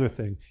 that, and the other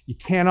thing. You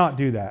cannot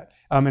do that.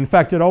 In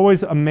fact, it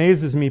always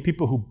amazes me,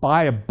 people who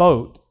buy a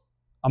boat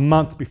a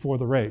month before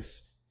the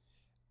race.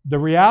 The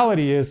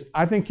reality is,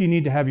 I think you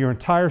need to have your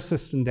entire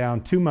system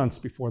down 2 months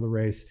before the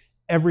race.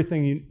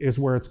 Everything is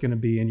where it's going to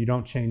be, and you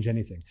don't change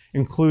anything,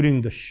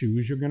 including the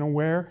shoes you're going to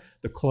wear,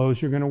 the clothes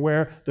you're going to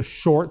wear, the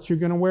shorts you're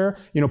going to wear.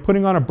 You know,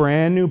 putting on a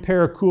brand new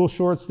pair of cool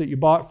shorts that you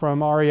bought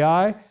from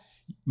REI,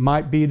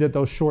 might be that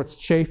those shorts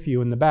chafe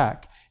you in the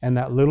back. And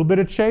that little bit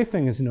of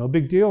chafing is no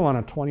big deal on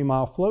a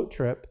 20-mile float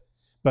trip,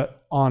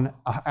 but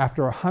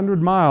after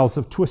 100 miles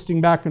of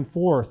twisting back and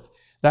forth,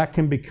 that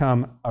can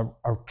become a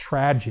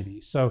tragedy.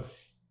 So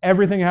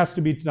everything has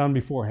to be done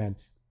beforehand.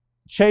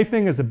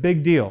 Chafing is a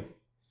big deal.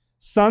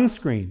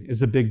 Sunscreen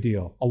is a big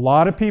deal. A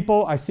lot of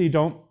people I see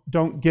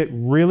don't get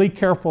really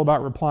careful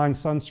about applying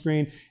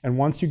sunscreen, and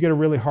once you get a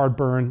really hard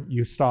burn,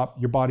 you stop,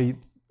 your body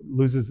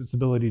loses its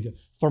ability to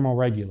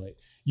thermoregulate.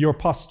 Your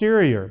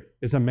posterior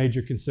is a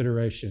major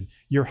consideration.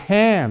 Your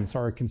hands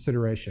are a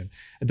consideration.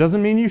 It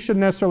doesn't mean you should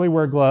necessarily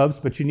wear gloves,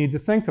 but you need to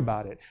think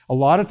about it. A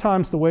lot of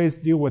times the ways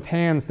to deal with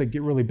hands that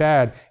get really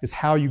bad is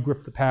how you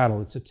grip the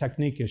paddle. It's a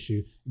technique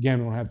issue. Again,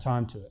 we don't have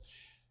time to it.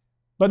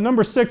 But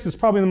number 6 is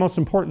probably the most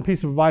important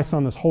piece of advice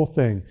on this whole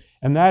thing,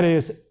 and that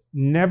is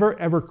never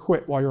ever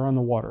quit while you're on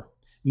the water.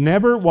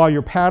 Never, while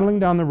you're paddling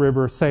down the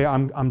river, say,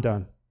 I'm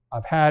done.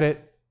 I've had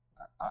it.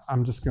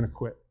 I'm just going to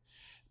quit.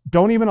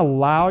 Don't even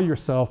allow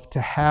yourself to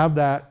have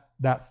that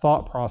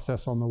thought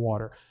process on the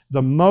water.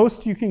 The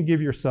most you can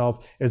give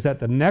yourself is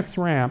at the next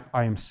ramp,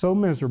 I am so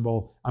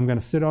miserable, I'm going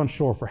to sit on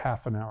shore for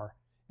half an hour,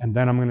 and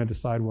then I'm going to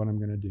decide what I'm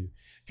going to do.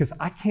 Because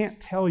I can't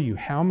tell you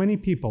how many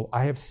people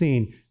I have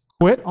seen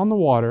quit on the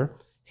water,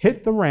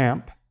 hit the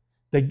ramp,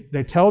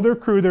 they tell their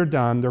crew they're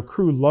done, their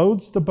crew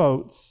loads the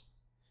boats,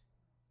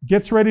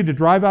 gets ready to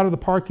drive out of the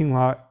parking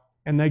lot,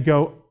 and they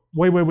go,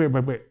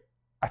 wait,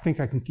 I think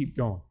I can keep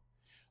going.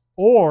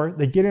 Or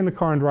they get in the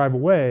car and drive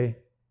away,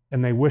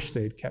 and they wish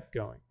they'd kept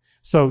going.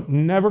 So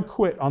never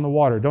quit on the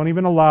water. Don't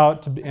even allow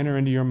it to enter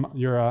into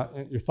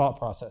your thought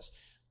process.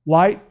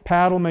 Light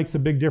paddle makes a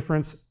big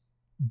difference.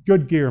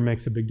 Good gear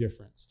makes a big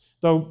difference.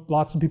 Though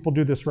lots of people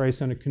do this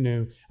race in a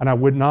canoe, and I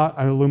would not,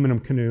 an aluminum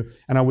canoe,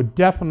 and I would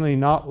definitely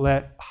not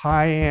let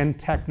high-end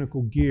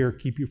technical gear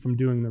keep you from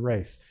doing the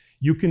race.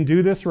 You can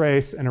do this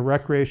race in a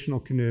recreational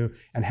canoe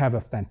and have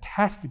a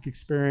fantastic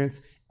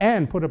experience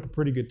and put up a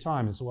pretty good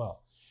time as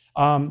well.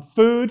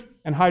 Food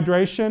and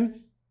hydration,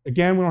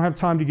 again, we don't have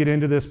time to get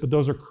into this, but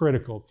those are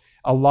critical.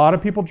 A lot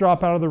of people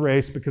drop out of the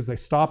race because they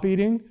stop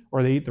eating,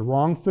 or they eat the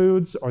wrong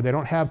foods, or they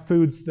don't have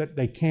foods that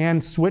they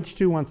can switch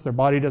to once their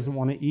body doesn't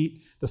want to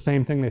eat the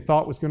same thing they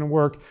thought was going to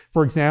work.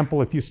 For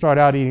example, if you start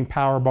out eating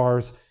power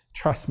bars,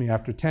 trust me,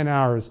 after 10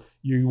 hours,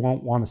 you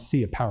won't want to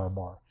see a power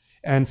bar.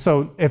 And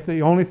so if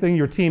the only thing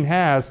your team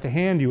has to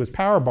hand you is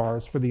power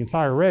bars for the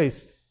entire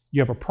race,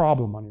 you have a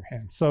problem on your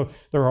hands. So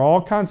there are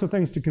all kinds of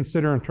things to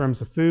consider in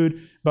terms of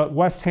food, but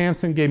Wes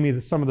Hansen gave me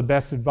some of the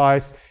best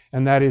advice,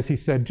 and that is, he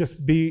said,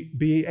 just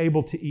be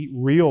able to eat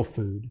real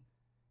food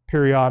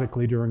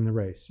periodically during the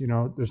race. You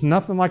know, there's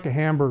nothing like a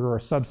hamburger or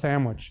a sub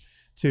sandwich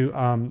to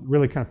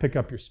really kind of pick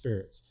up your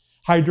spirits.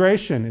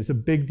 Hydration is a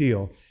big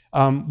deal.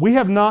 We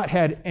have not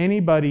had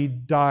anybody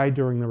die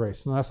during the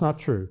race. No, that's not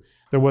true.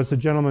 There was a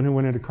gentleman who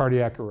went into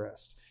cardiac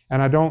arrest,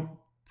 and I don't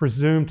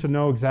presume to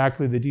know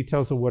exactly the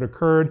details of what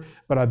occurred,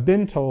 but I've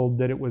been told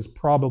that it was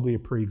probably a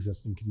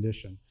pre-existing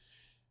condition.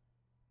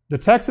 The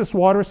Texas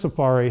Water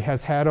Safari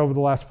has had, over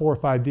the last 4 or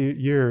 5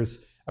 years,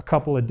 a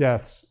couple of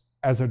deaths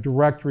as a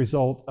direct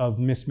result of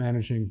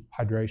mismanaging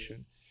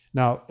hydration.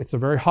 Now, it's a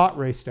very hot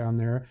race down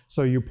there,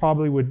 so you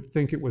probably would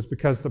think it was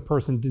because the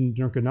person didn't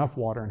drink enough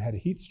water and had a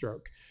heat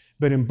stroke.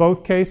 But in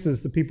both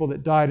cases, the people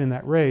that died in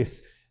that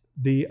race,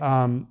 the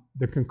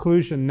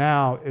conclusion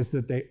now is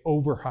that they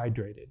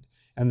overhydrated.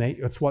 And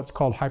it's what's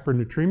called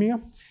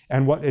hypernatremia.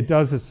 And what it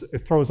does is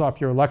it throws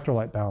off your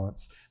electrolyte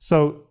balance.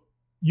 So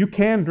you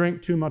can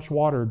drink too much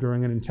water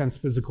during an intense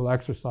physical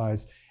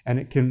exercise, and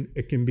it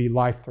can be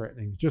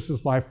life-threatening, just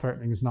as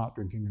life-threatening as not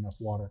drinking enough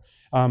water.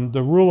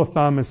 The rule of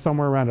thumb is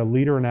somewhere around 1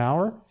 liter an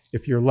hour.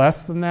 If you're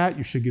less than that,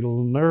 you should get a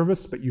little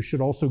nervous, but you should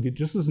also get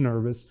just as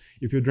nervous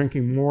if you're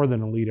drinking more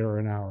than 1 liter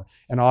an hour.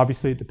 And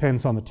obviously it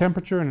depends on the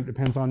temperature, and it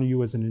depends on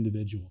you as an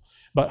individual.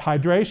 But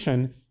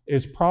hydration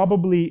is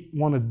probably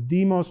one of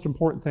the most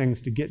important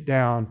things to get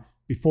down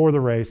before the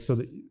race, so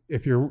that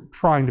if you're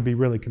trying to be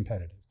really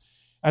competitive.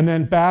 And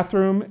then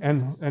bathroom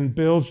and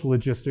bilge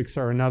logistics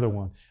are another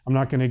one. I'm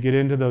not going to get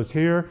into those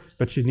here,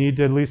 but you need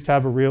to at least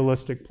have a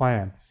realistic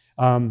plan.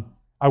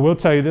 I will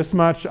tell you this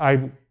much.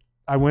 I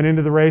went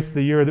into the race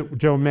the year that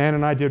Joe Mann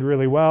and I did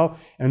really well,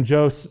 and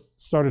Joe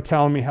started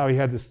telling me how he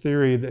had this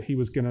theory that he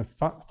was going to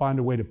find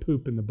a way to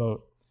poop in the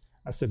boat.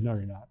 I said, no,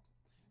 you're not.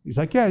 He's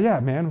like, yeah,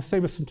 man, it'll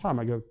save us some time.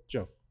 I go,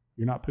 Joe,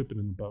 you're not pooping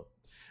in the boat.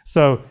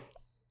 So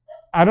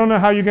I don't know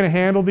how you're going to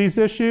handle these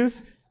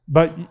issues,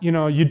 but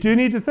you do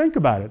need to think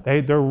about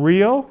it. They're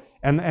real,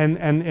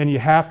 and you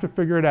have to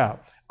figure it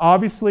out.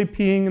 Obviously,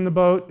 peeing in the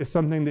boat is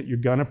something that you're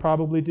going to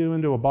probably do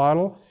into a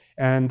bottle,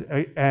 and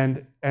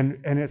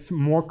it's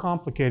more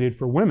complicated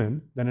for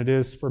women than it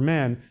is for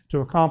men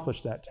to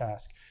accomplish that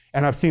task.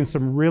 And I've seen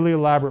some really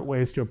elaborate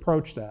ways to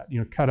approach that.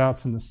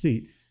 Cutouts in the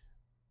seat.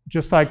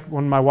 Just like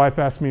when my wife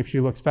asked me if she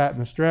looks fat in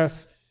this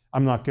dress,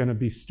 I'm not going to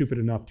be stupid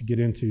enough to get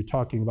into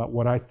talking about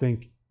what I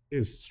think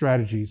is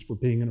strategies for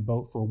being in a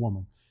boat for a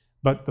woman.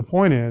 But the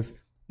point is,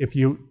 if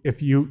you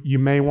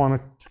may want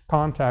to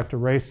contact a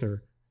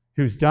racer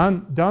who's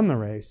done the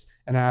race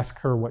and ask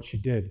her what she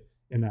did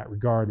in that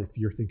regard if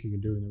you're thinking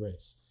of doing the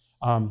race.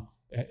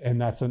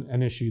 And that's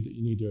an issue that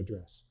you need to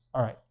address.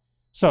 All right,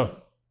 so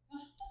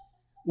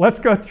let's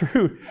go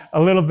through a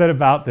little bit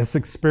about this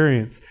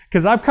experience,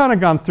 because I've kind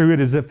of gone through it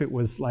as if it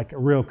was like a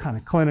real kind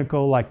of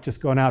clinical, like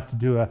just going out to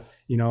do a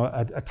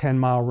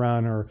 10-mile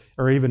run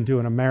or even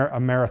doing a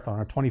marathon,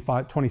 a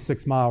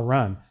 26-mile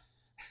run.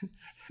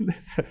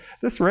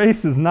 This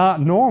race is not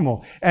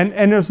normal.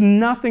 And there's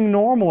nothing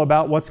normal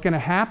about what's going to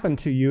happen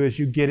to you as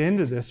you get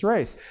into this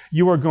race.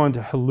 You are going to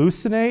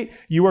hallucinate.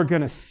 You are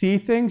going to see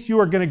things. You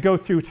are going to go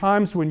through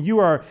times when you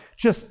are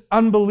just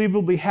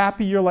unbelievably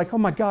happy. You're like, oh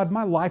my God,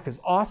 my life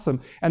is awesome.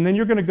 And then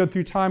you're going to go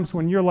through times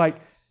when you're like,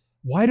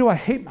 why do I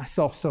hate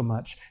myself so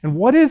much? And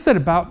what is it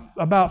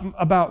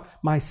about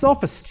my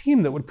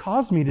self-esteem that would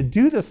cause me to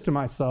do this to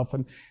myself?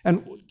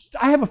 And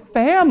I have a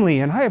family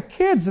and I have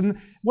kids,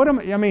 and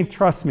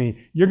trust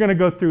me, you're going to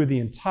go through the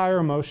entire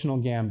emotional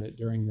gambit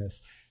during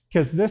this,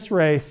 because this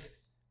race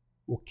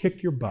will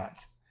kick your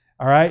butt.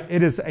 All right?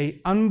 It is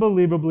an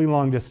unbelievably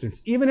long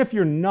distance. Even if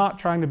you're not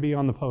trying to be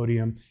on the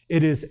podium,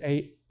 it is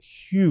a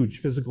huge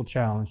physical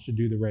challenge to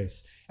do the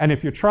race. And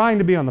if you're trying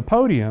to be on the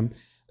podium,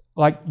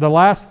 like the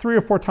last 3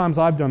 or 4 times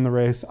I've done the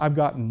race, I've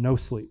gotten no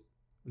sleep.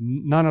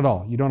 None at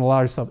all. You don't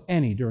allow yourself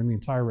any during the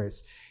entire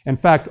race. In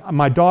fact,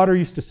 my daughter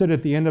used to sit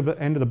at the end of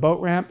the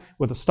boat ramp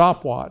with a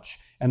stopwatch,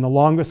 and the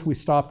longest we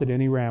stopped at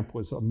any ramp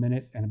was 1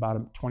 minute and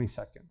about 20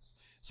 seconds.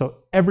 So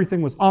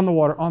everything was on the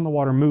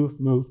water,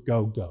 move,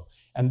 go, go.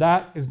 And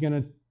that is going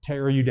to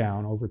tear you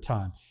down over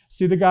time.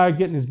 See the guy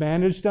getting his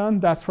bandage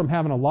done? That's from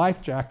having a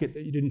life jacket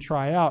that you didn't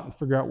try out and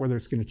figure out whether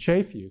it's going to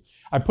chafe you.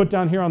 I put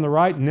down here on the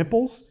right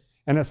nipples.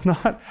 And it's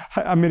not,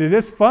 it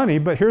is funny,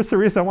 but here's the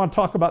reason I want to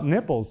talk about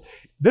nipples.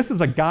 This is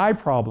a guy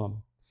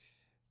problem.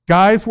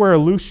 Guys wear a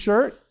loose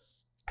shirt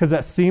because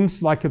that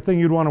seems like a thing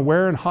you'd want to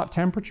wear in hot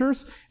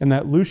temperatures. And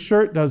that loose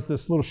shirt does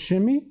this little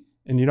shimmy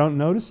and you don't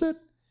notice it.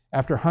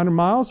 After 100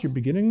 miles, you're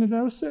beginning to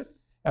notice it.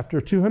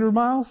 After 200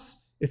 miles,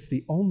 it's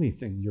the only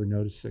thing you're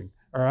noticing.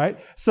 All right.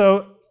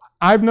 So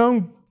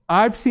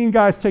I've seen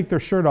guys take their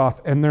shirt off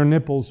and their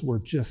nipples were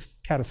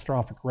just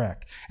catastrophic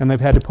wreck. And they've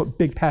had to put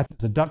big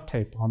patches of duct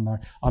tape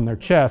on their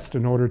chest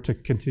in order to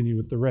continue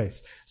with the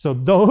race. So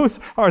those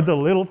are the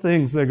little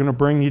things that are going to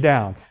bring you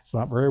down. It's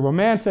not very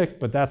romantic,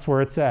 but that's where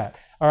it's at.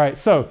 All right,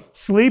 so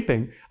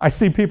sleeping. I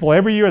see people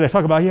every year, they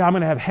talk about, I'm going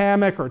to have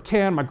hammock or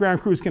tent. My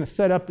ground crew is going to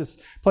set up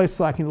this place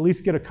so I can at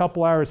least get a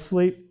couple hours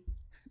sleep.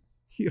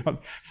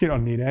 You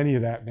don't need any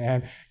of that,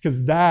 man,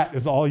 because that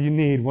is all you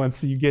need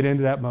once you get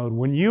into that mode.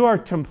 When you are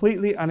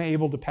completely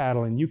unable to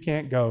paddle and you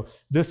can't go,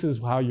 this is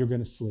how you're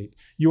going to sleep.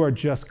 You are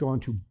just going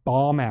to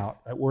bomb out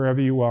at wherever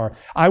you are.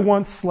 I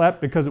once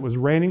slept because it was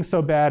raining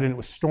so bad and it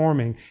was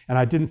storming, and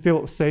I didn't feel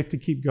it was safe to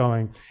keep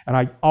going.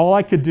 And all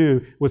I could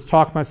do was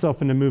talk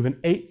myself into moving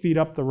 8 feet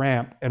up the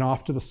ramp and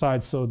off to the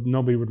side so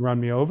nobody would run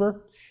me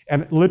over.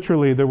 And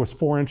literally, there was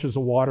 4 inches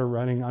of water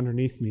running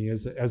underneath me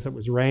as it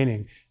was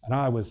raining.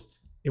 And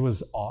it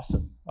was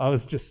awesome.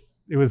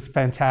 It was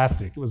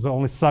fantastic. It was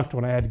only sucked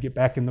when I had to get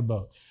back in the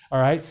boat. All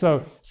right,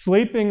 so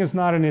sleeping is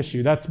not an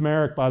issue. That's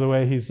Merrick, by the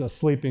way. He's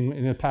sleeping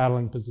in a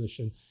paddling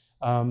position.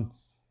 All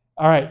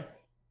right.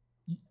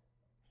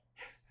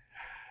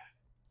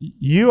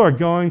 You are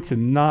going to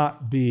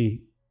not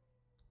be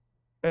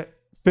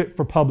fit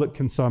for public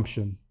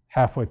consumption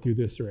halfway through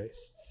this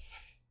race.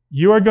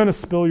 You are going to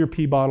spill your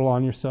pee bottle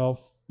on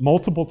yourself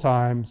multiple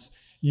times.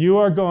 You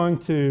are going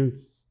to,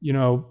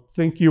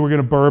 think you were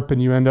going to burp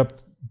and you end up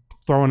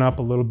throwing up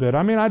a little bit.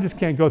 I mean, I just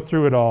can't go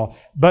through it all.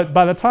 But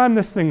by the time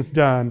this thing's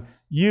done,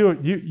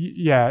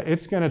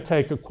 it's going to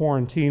take a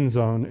quarantine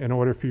zone in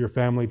order for your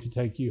family to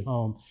take you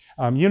home.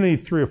 You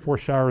need 3 or 4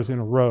 showers in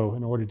a row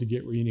in order to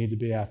get where you need to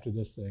be after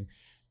this thing.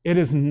 It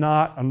is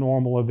not a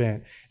normal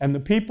event. And the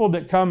people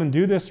that come and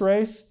do this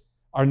race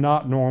are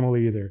not normal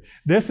either.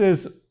 This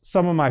is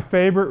some of my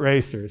favorite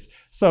racers.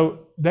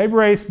 So they've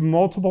raced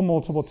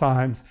multiple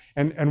times.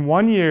 And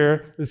one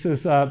year, this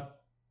is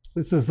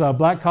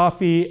Black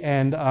Coffee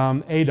and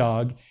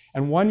A-Dog.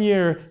 And one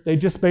year, they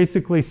just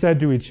basically said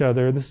to each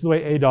other, this is the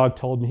way A-Dog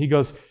told me. He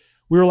goes,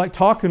 we were like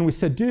talking, we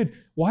said, dude,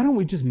 why don't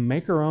we just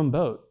make our own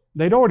boat?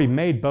 They'd already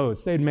made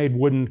boats. They'd made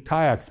wooden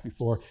kayaks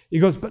before. He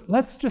goes, but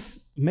let's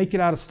just make it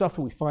out of stuff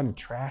that we find in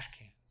trash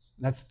cans.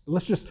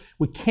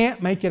 We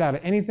can't make it out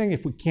of anything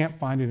if we can't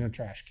find it in a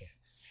trash can.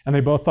 And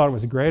they both thought it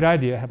was a great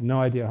idea. I have no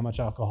idea how much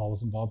alcohol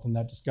was involved in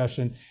that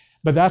discussion.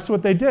 But that's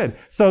what they did.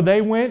 So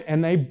they went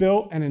and they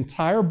built an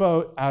entire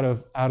boat out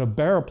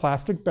of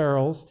plastic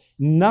barrels.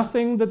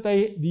 Nothing that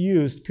they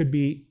used could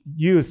be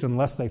used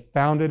unless they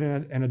found it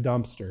in a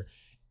dumpster.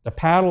 The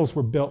paddles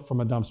were built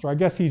from a dumpster. I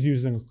guess he's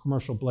using a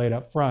commercial blade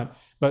up front,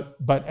 but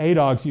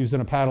A-Dog's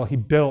using a paddle he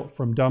built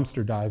from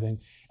dumpster diving.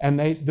 And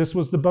this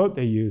was the boat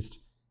they used.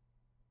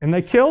 And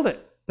they killed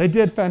it. They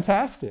did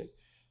fantastic.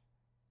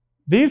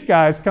 These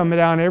guys come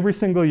down every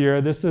single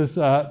year. This is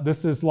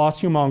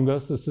Los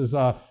Humongos. This is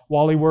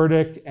Wally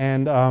Werdick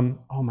and,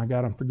 oh my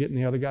God, I'm forgetting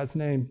the other guy's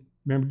name.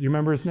 Do you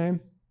remember his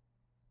name?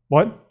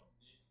 What?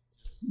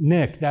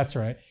 Nick, that's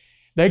right.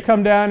 They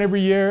come down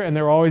every year and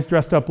they're always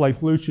dressed up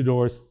like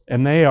luchadors,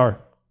 and they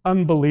are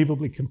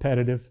unbelievably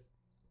competitive.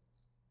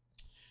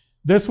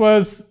 This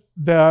was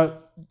the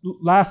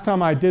last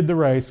time I did the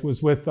race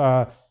was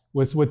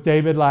with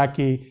David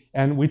Lackey,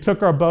 and we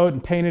took our boat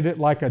and painted it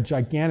like a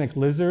gigantic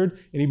lizard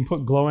and even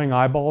put glowing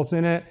eyeballs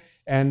in it,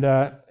 and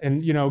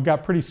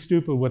got pretty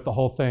stupid with the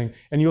whole thing.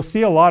 And you'll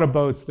see a lot of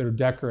boats that are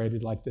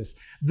decorated like this.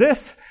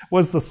 This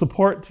was the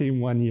support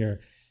team one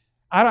year.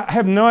 I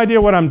have no idea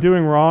what I'm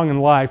doing wrong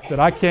in life that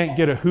I can't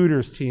get a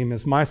Hooters team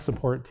as my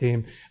support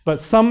team, but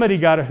somebody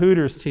got a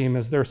Hooters team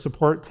as their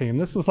support team.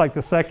 This was like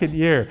the second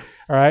year,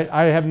 all right?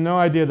 I have no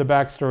idea the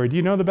backstory. Do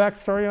you know the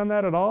backstory on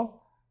that at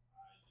all?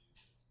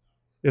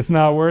 It's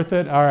not worth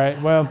it? All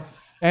right, well,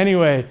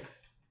 anyway,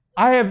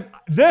 I have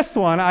this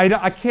one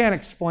I can't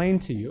explain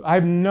to you. I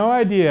have no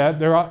idea.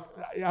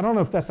 I don't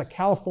know if that's a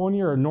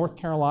California or North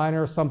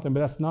Carolina or something,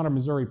 but that's not a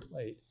Missouri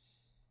plate.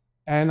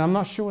 And I'm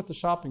not sure what the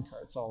shopping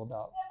cart's all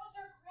about.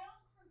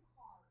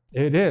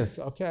 It is,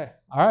 okay.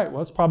 All right,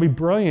 well, it's probably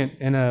brilliant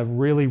in a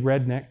really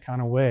redneck kind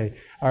of way.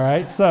 All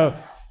right, so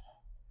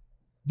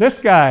this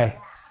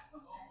guy,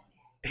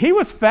 he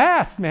was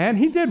fast, man.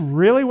 He did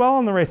really well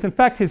in the race. In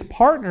fact, his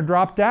partner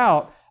dropped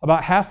out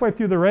about halfway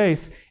through the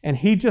race, and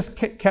he just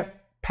kept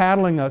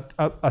paddling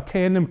a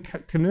tandem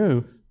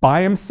canoe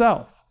by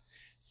himself.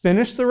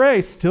 Finished the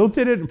race, still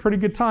did it in pretty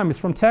good time. He's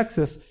from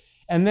Texas.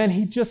 And then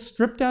he just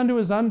stripped down to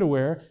his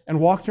underwear and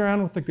walked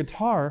around with a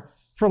guitar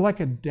for like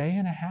a day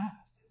and a half.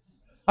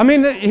 I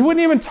mean, he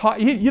wouldn't even talk.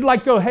 You'd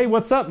like go, hey,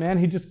 what's up, man?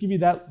 He'd just give you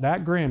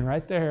that grin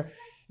right there.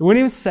 He wouldn't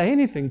even say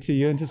anything to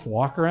you and just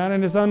walk around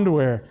in his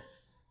underwear.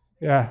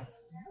 Yeah.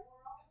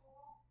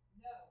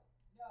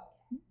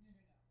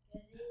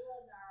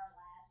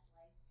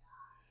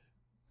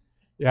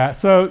 Yeah,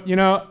 so,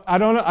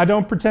 I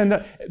don't pretend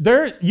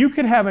that. You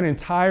could have an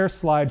entire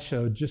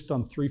slideshow just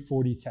on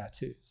 340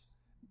 tattoos.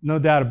 No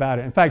doubt about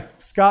it. In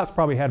fact, Scott's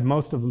probably had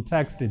most of them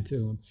texted to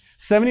him.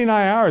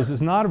 79 hours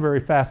is not a very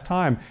fast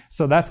time.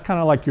 So that's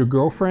kind of like your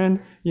girlfriend,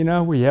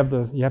 where you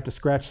have to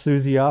scratch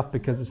Susie off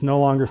because it's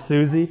no longer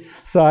Susie.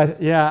 So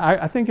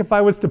I think if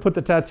I was to put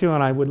the tattoo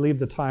on, I would leave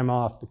the time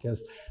off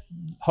because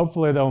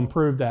hopefully they'll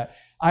improve that.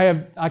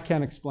 I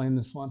can't explain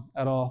this one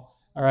at all.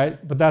 All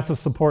right, but that's a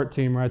support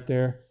team right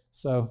there.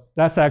 So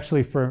that's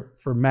actually for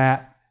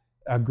Matt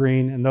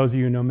Green, and those of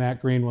you who know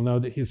Matt Green will know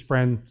that his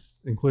friends,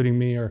 including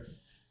me, are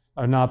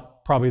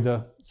not probably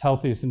the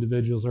healthiest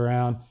individuals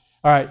around.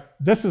 All right,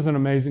 this is an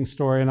amazing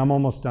story, and I'm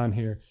almost done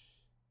here.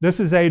 This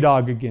is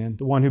A-Dog again,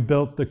 the one who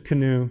built the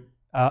canoe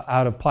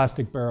out of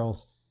plastic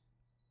barrels.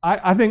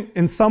 I think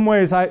in some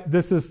ways,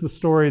 this is the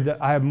story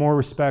that I have more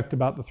respect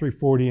about the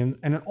 340,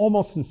 and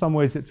almost in some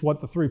ways it's what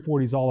the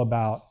 340 is all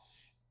about,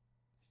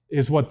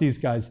 is what these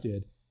guys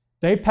did.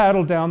 They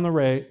paddled down the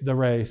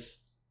race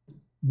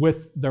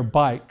with their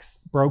bikes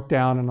broke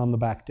down and on the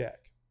back deck.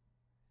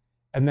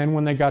 And then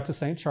when they got to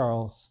St.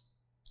 Charles,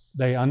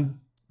 they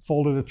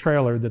unfolded a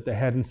trailer that they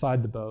had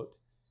inside the boat,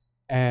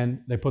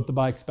 and they put the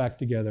bikes back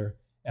together,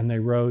 and they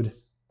rode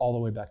all the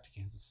way back to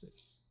Kansas City.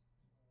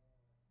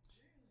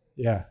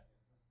 Yeah,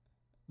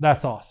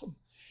 that's awesome.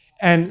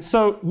 And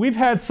so we've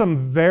had some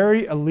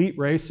very elite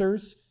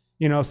racers,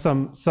 you know,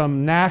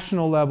 some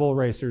national level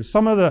racers.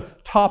 Some of the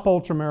top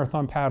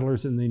ultramarathon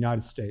paddlers in the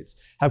United States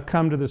have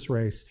come to this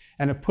race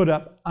and have put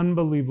up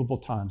unbelievable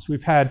times.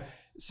 We've had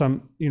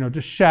some, you know,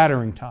 just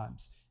shattering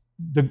times.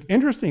 The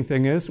interesting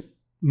thing is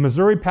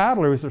Missouri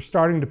paddlers are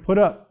starting to put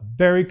up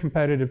very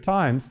competitive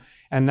times,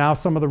 and now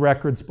some of the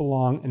records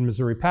belong in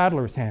Missouri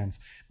paddlers' hands.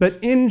 But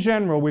in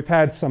general, we've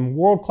had some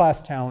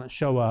world-class talent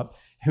show up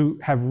who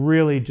have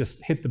really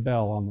just hit the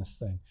bell on this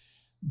thing.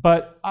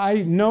 But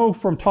I know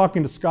from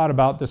talking to Scott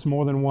about this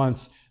more than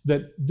once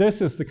that this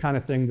is the kind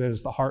of thing that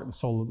is the heart and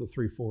soul of the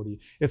 340.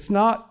 It's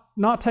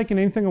not taking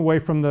anything away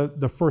from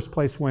the first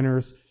place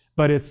winners,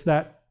 but it's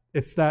that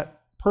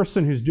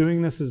person who's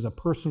doing this as a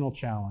personal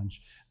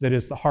challenge that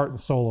is the heart and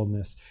soul of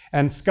this.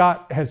 And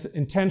Scott has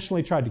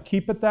intentionally tried to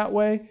keep it that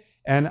way,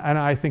 and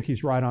I think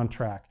he's right on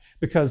track,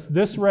 because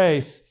this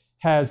race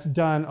has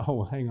done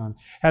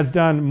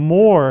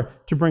more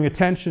to bring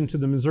attention to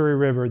the Missouri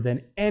River than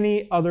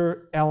any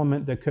other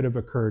element that could have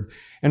occurred.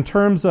 In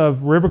terms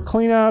of river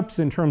cleanups,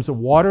 in terms of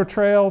water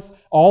trails,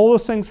 all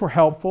those things were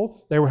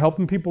helpful. They were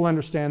helping people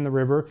understand the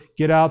river,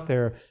 get out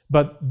there.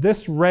 But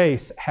this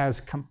race has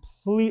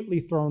completely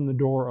thrown the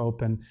door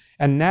open.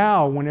 And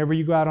now, whenever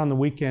you go out on the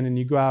weekend and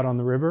you go out on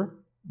the river,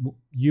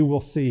 you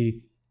will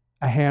see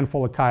a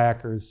handful of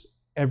kayakers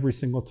every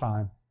single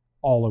time,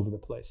 all over the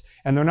place.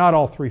 And they're not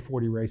all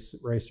 340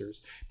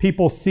 racers.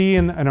 People see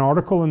in an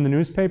article in the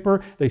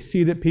newspaper, they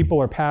see that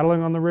people are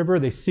paddling on the river,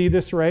 they see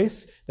this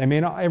race, they may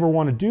not ever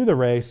want to do the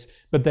race,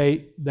 but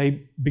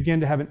they begin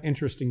to have an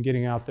interest in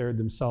getting out there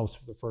themselves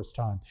for the first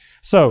time.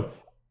 So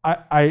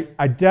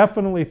I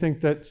definitely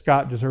think that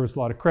Scott deserves a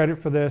lot of credit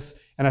for this,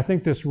 and I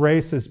think this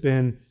race has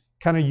been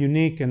kind of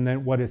unique in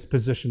that what it's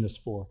positioned us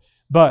for.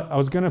 But I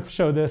was going to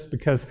show this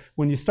because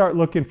when you start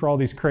looking for all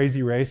these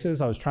crazy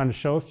races, I was trying to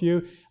show a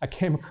few, I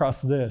came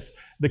across this.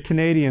 The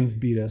Canadians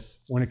beat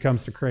us when it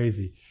comes to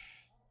crazy.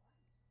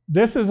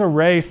 This is a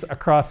race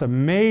across a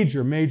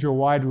major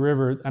wide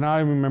river, and I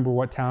don't remember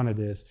what town it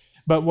is.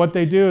 But what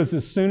they do is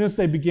as soon as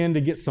they begin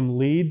to get some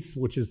leads,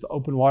 which is the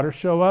open water,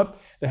 show up,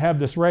 they have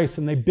this race,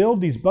 and they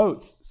build these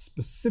boats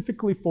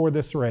specifically for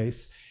this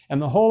race.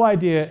 And the whole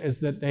idea is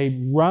that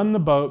they run the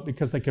boat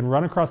because they can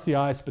run across the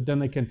ice, but then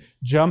they can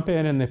jump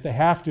in, and if they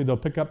have to, they'll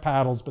pick up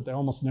paddles, but they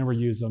almost never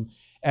use them.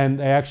 And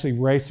they actually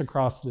race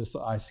across this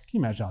ice. Can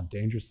you imagine how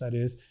dangerous that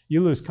is?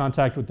 You lose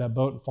contact with that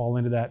boat and fall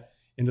into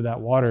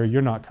that water,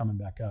 you're not coming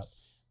back up.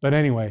 But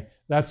anyway,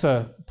 that's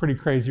a pretty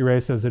crazy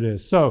race as it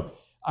is. So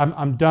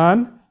I'm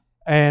done,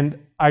 and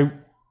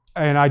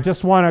I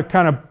just want to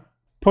kind of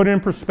put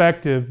in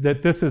perspective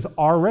that this is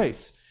our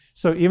race.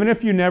 So even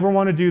if you never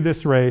want to do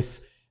this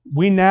race,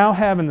 we now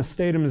have in the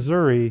state of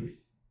Missouri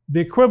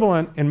the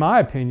equivalent, in my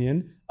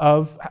opinion,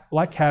 of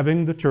like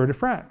having the Tour de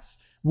France.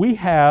 We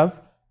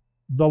have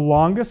the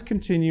longest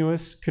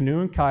continuous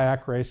canoe and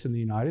kayak race in the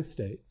United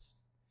States,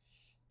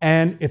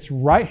 and it's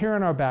right here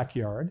in our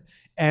backyard.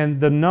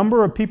 And the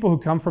number of people who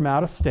come from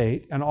out of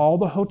state and all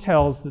the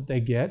hotels that they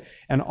get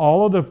and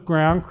all of the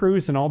ground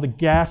crews and all the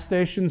gas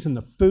stations and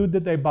the food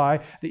that they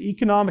buy, the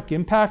economic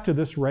impact of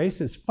this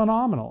race is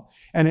phenomenal.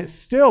 And it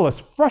still is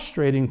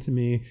frustrating to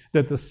me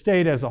that the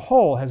state as a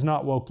whole has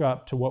not woke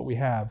up to what we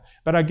have.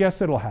 But I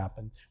guess it'll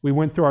happen. We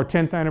went through our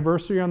 10th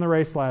anniversary on the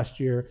race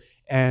last year,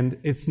 and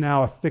it's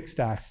now a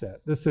fixed asset.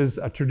 This is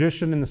a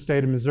tradition in the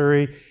state of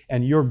Missouri,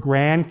 and your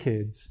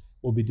grandkids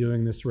will be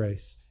doing this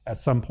race at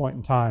some point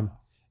in time.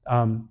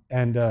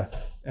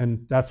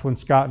 And that's when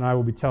Scott and I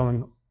will be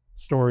telling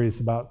stories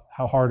about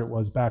how hard it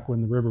was back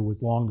when the river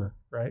was longer,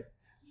 right?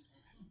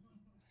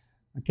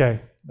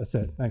 Okay, that's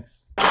it.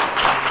 Thanks.